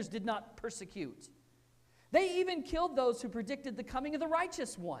ancestors did not persecute? They even killed those who predicted the coming of the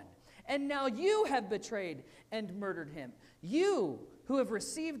righteous one. And now you have betrayed and murdered him. You who have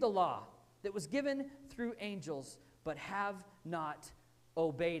received the law that was given through angels, but have not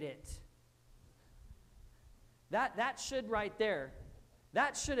obeyed it. That should right there,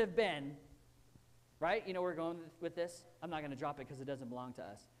 that should have been, right? You know where we're going with this? I'm not going to drop it because it doesn't belong to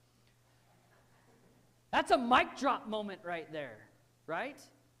us. That's a mic drop moment right there, right?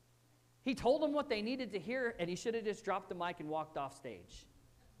 He told them what they needed to hear, and he should have just dropped the mic and walked off stage.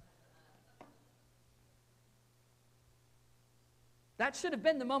 That should have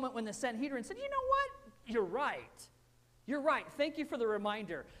been the moment when the Sanhedrin said, you know what? You're right. You're right. Thank you for the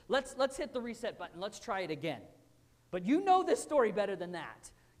reminder. Let's hit the reset button. Let's try it again. But you know this story better than that.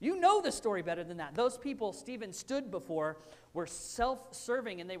 You know the story better than that. Those people Stephen stood before were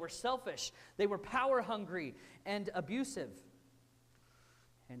self-serving and they were selfish. They were power-hungry and abusive.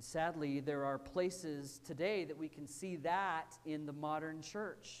 And sadly, there are places today that we can see that in the modern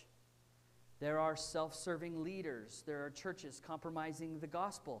church. There are self-serving leaders. There are churches compromising the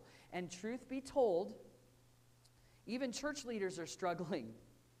gospel. And truth be told, even church leaders are struggling.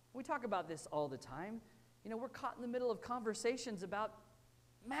 We talk about this all the time. You know, we're caught in the middle of conversations about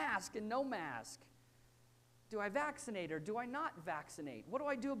mask and no mask. Do I vaccinate or do I not vaccinate? What do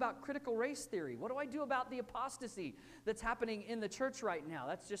I do about critical race theory? What do I do about the apostasy that's happening in the church right now?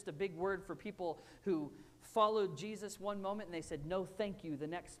 That's just a big word for people who followed Jesus one moment and they said, no, thank you, the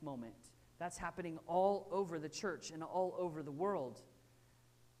next moment. That's happening all over the church and all over the world.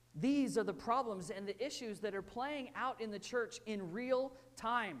 These are the problems and the issues that are playing out in the church in real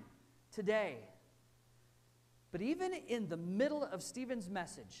time today. But even in the middle of Stephen's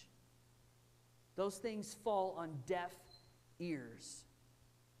message, those things fall on deaf ears.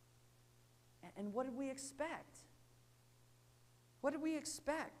 And what did we expect? What did we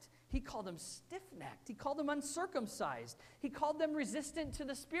expect? He called them stiff-necked. He called them uncircumcised. He called them resistant to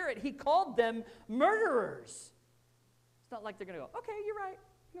the Spirit. He called them murderers. It's not like they're going to go, okay, you're right.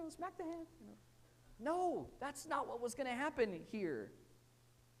 You know, smack the hand. You know. No, that's not what was going to happen here.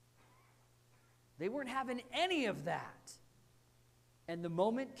 They weren't having any of that. And the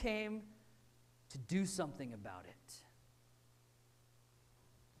moment came to do something about it.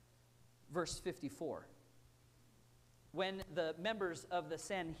 Verse 54. When the members of the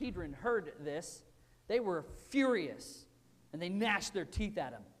Sanhedrin heard this, they were furious, and they gnashed their teeth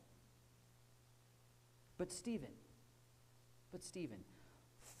at him. But Stephen,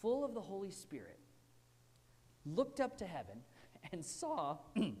 full of the Holy Spirit, looked up to heaven and saw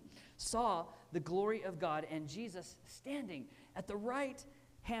the glory of God and Jesus standing at the right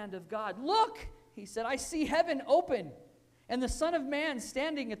hand of God. Look, he said, I see heaven open and the Son of Man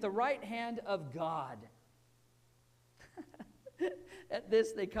standing at the right hand of God. At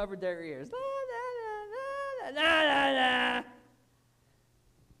this, they covered their ears.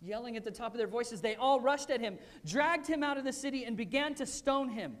 Yelling at the top of their voices, they all rushed at him, dragged him out of the city, and began to stone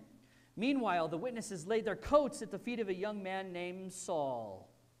him. Meanwhile, the witnesses laid their coats at the feet of a young man named Saul.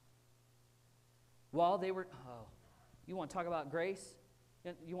 While they were... Oh, you want to talk about grace?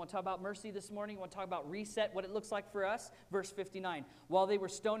 You want to talk about mercy this morning? You want to talk about reset, what it looks like for us? Verse 59. While they were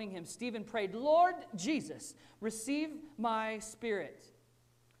stoning him, Stephen prayed, Lord Jesus, receive my spirit.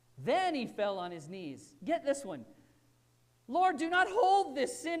 Then he fell on his knees. Get this one. Lord, do not hold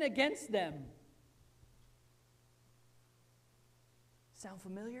this sin against them. Sound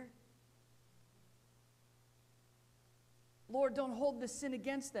familiar? Lord, don't hold this sin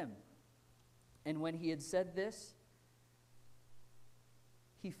against them. And when he had said this,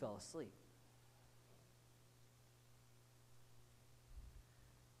 he fell asleep.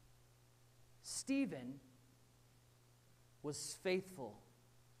 Stephen was faithful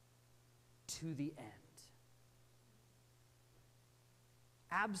to the end.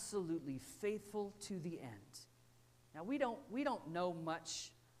 Absolutely faithful to the end. Now we don't know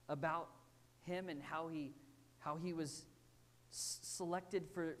much about him and how he was selected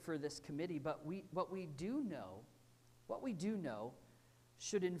for this committee, but what we do know what we do know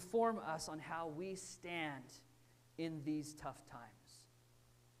should inform us on how we stand in these tough times.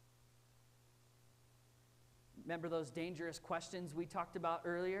 Remember those dangerous questions we talked about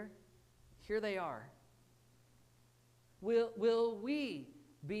earlier? Here they are. Will we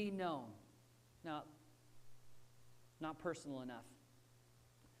be known? Now, not personal enough.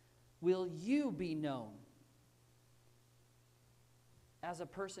 Will you be known as a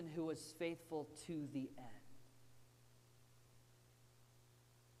person who was faithful to the end?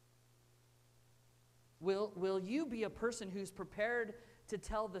 Will you be a person who's prepared to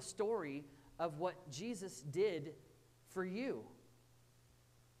tell the story of what Jesus did for you?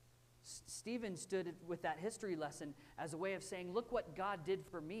 Stephen stood with that history lesson as a way of saying, look what God did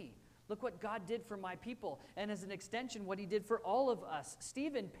for me. Look what God did for my people. And as an extension, what he did for all of us.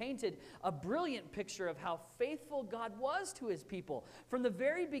 Stephen painted a brilliant picture of how faithful God was to his people from the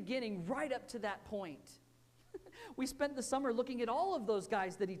very beginning right up to that point. We spent the summer looking at all of those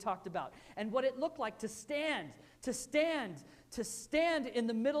guys that he talked about and what it looked like to stand in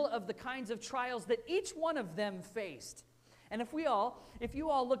the middle of the kinds of trials that each one of them faced. And if you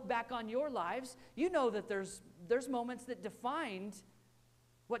all look back on your lives, you know that there's moments that defined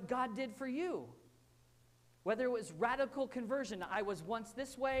what God did for you. Whether it was radical conversion, I was once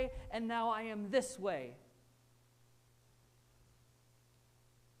this way and now I am this way.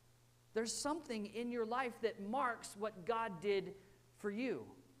 There's something in your life that marks what God did for you.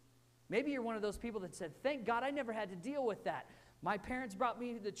 Maybe you're one of those people that said, thank God I never had to deal with that. My parents brought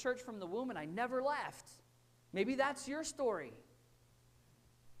me to the church from the womb and I never left. Maybe that's your story.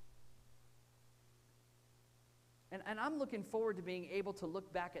 And I'm looking forward to being able to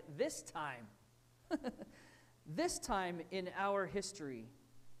look back at this time, this time in our history,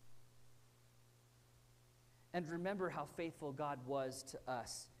 and remember how faithful God was to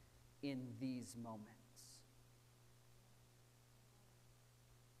us in these moments.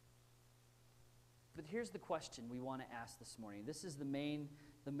 But here's the question we want to ask this morning. This is the main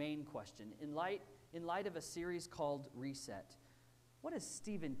question. In light of a series called Reset, what does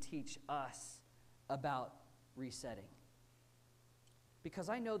Stephen teach us about resetting? Because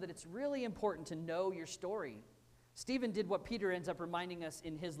I know that it's really important to know your story. Stephen did what Peter ends up reminding us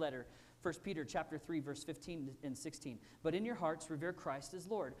in his letter, 1 Peter chapter 3, verse 15 and 16. But in your hearts, revere Christ as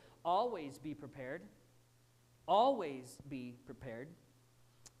Lord. Always be prepared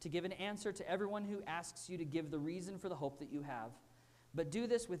to give an answer to everyone who asks you to give the reason for the hope that you have. But do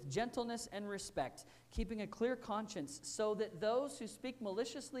this with gentleness and respect, keeping a clear conscience, so that those who speak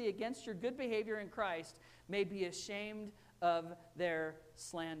maliciously against your good behavior in Christ may be ashamed of their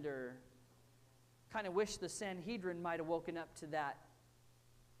slander. Kind of wish the Sanhedrin might have woken up to that.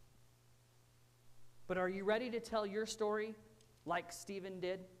 But are you ready to tell your story like Stephen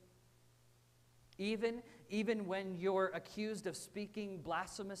did? Even when you're accused of speaking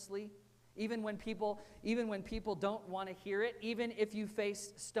blasphemously? Even when people don't want to hear it, even if you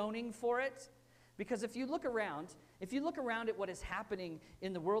face stoning for it? Because if you look around at what is happening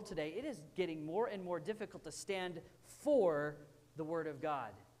in the world today, it is getting more and more difficult to stand for the Word of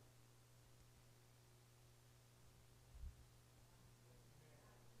God.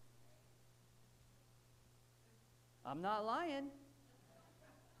 I'm not lying.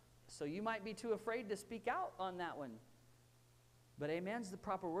 So you might be too afraid to speak out on that one. But amen's the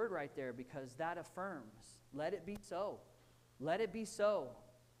proper word right there, because that affirms. Let it be so. Let it be so.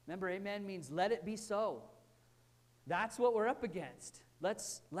 Remember, amen means let it be so. That's what we're up against.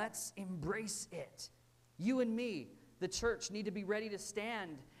 Let's embrace it. You and me, the church, need to be ready to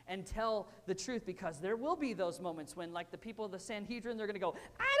stand and tell the truth, because there will be those moments when, like the people of the Sanhedrin, they're going to go,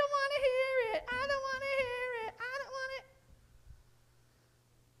 I don't want to hear it. I don't want to hear it. I don't want it.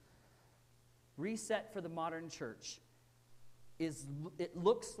 Reset for the modern church it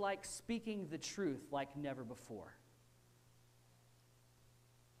looks like speaking the truth like never before.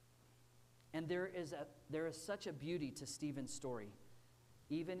 And there is such a beauty to Stephen's story.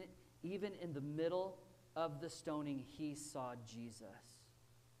 Even in the middle of the stoning, he saw Jesus.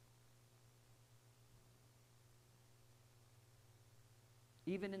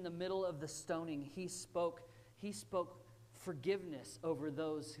 Even in the middle of the stoning, he spoke forgiveness over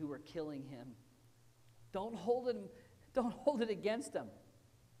those who were killing him. Don't hold it against them,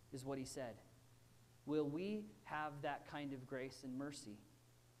 is what he said. Will we have that kind of grace and mercy?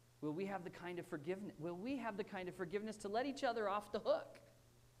 Will we have the kind of forgiveness? Will we have the kind of forgiveness to let each other off the hook?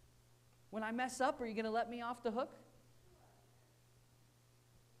 When I mess up, are you going to let me off the hook?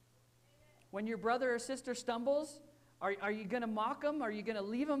 When your brother or sister stumbles, are you going to mock them? Are you going to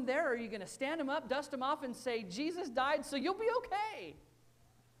leave them there? Or are you going to stand them up, dust them off, and say, Jesus died, so you'll be okay?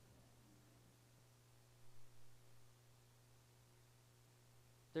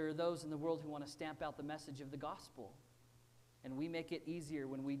 There are those in the world who want to stamp out the message of the gospel. And we make it easier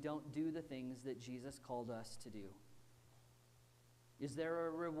when we don't do the things that Jesus called us to do. Is there a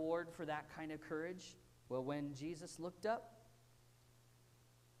reward for that kind of courage? Well, when Jesus looked up,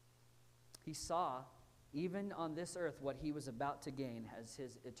 he saw, even on this earth, what he was about to gain as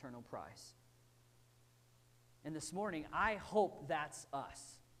his eternal prize. And this morning, I hope that's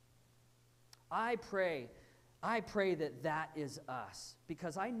us. I pray that that is us.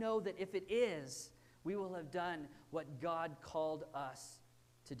 Because I know that if it is, we will have done what God called us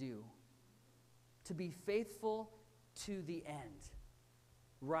to do. To be faithful to the end.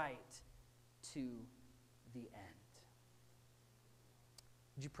 Right to the end.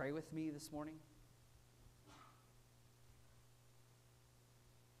 Would you pray with me this morning?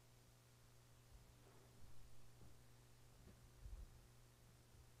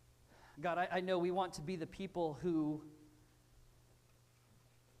 God, I know we want to be the people whose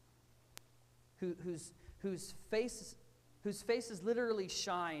faces literally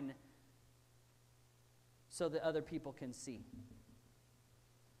shine so that other people can see.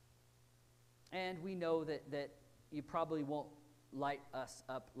 And we know that you probably won't light us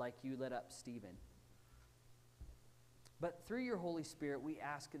up like you lit up Stephen. But through your Holy Spirit, we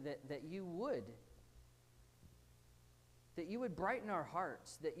ask that you would brighten our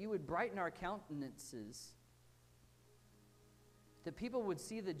hearts, that you would brighten our countenances, that people would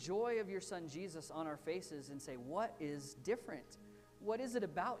see the joy of your Son Jesus on our faces and say, what is different? What is it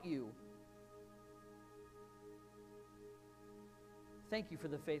about you? Thank you for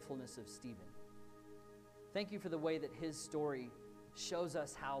the faithfulness of Stephen. Thank you for the way that his story shows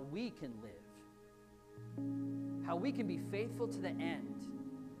us how we can live, how we can be faithful to the end,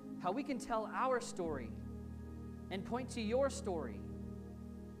 how we can tell our story and point to your story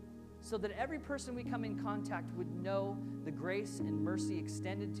so that every person we come in contact would know the grace and mercy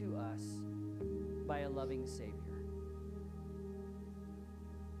extended to us by a loving Savior.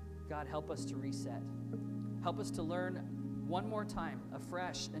 God, help us to reset. Help us to learn one more time,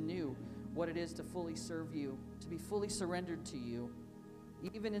 afresh, anew, what it is to fully serve you, to be fully surrendered to you,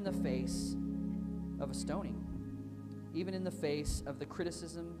 even in the face of a stoning, even in the face of the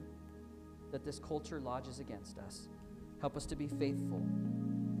criticism that this culture lodges against us. Help us to be faithful,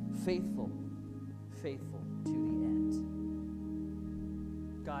 faithful, faithful to the end.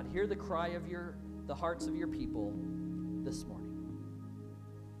 God, hear the cry of the hearts of your people this morning.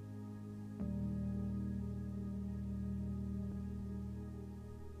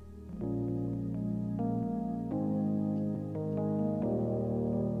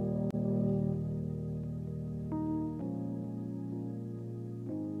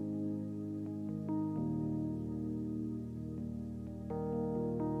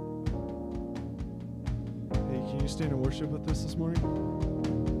 Can you stand and worship with us this morning?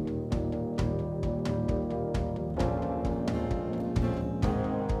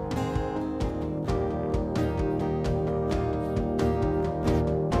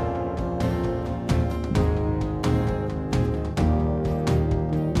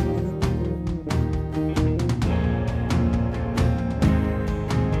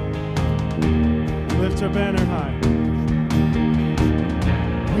 Lift our banner high.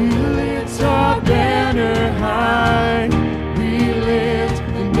 We lift our banner high. We lift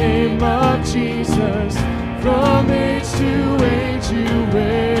the name of Jesus. From age to age you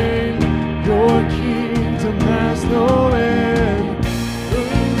reign. Your kingdom has no end. We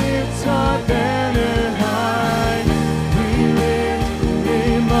lift our banner high. We lift the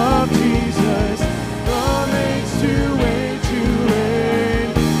name of Jesus. From age to age you reign.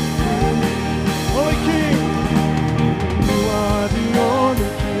 Holy King, you are the only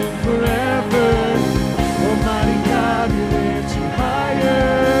King forever. Almighty God, we lift you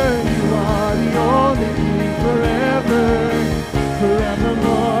higher. You are the only King forever,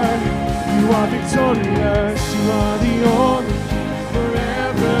 forevermore. You are victorious. You are the only King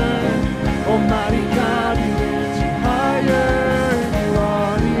forever. Almighty God, we lift you higher. You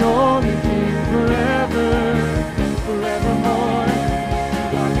are the only King forever, forevermore.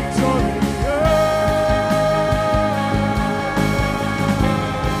 You are victorious.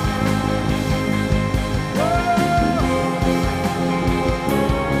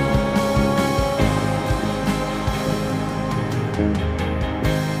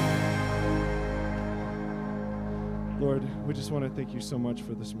 Lord, we just want to thank you so much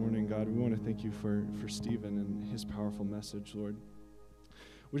for this morning, God. We want to thank you for Stephen and his powerful message, Lord.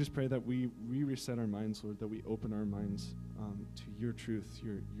 We just pray that we reset our minds, Lord, that we open our minds to your truth,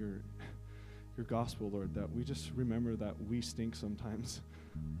 your gospel, Lord, that we just remember that we stink sometimes,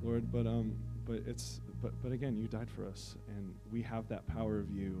 Lord, but it's But again, you died for us, and we have that power of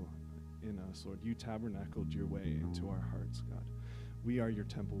you in us, Lord. You tabernacled your way into our hearts, God. We are your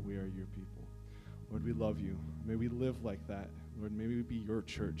temple. We are your people. Lord, we love you. May we live like that. Lord, may we be your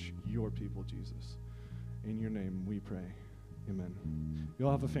church, your people, Jesus. In your name we pray. Amen. You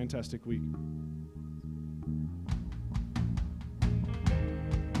all have a fantastic week.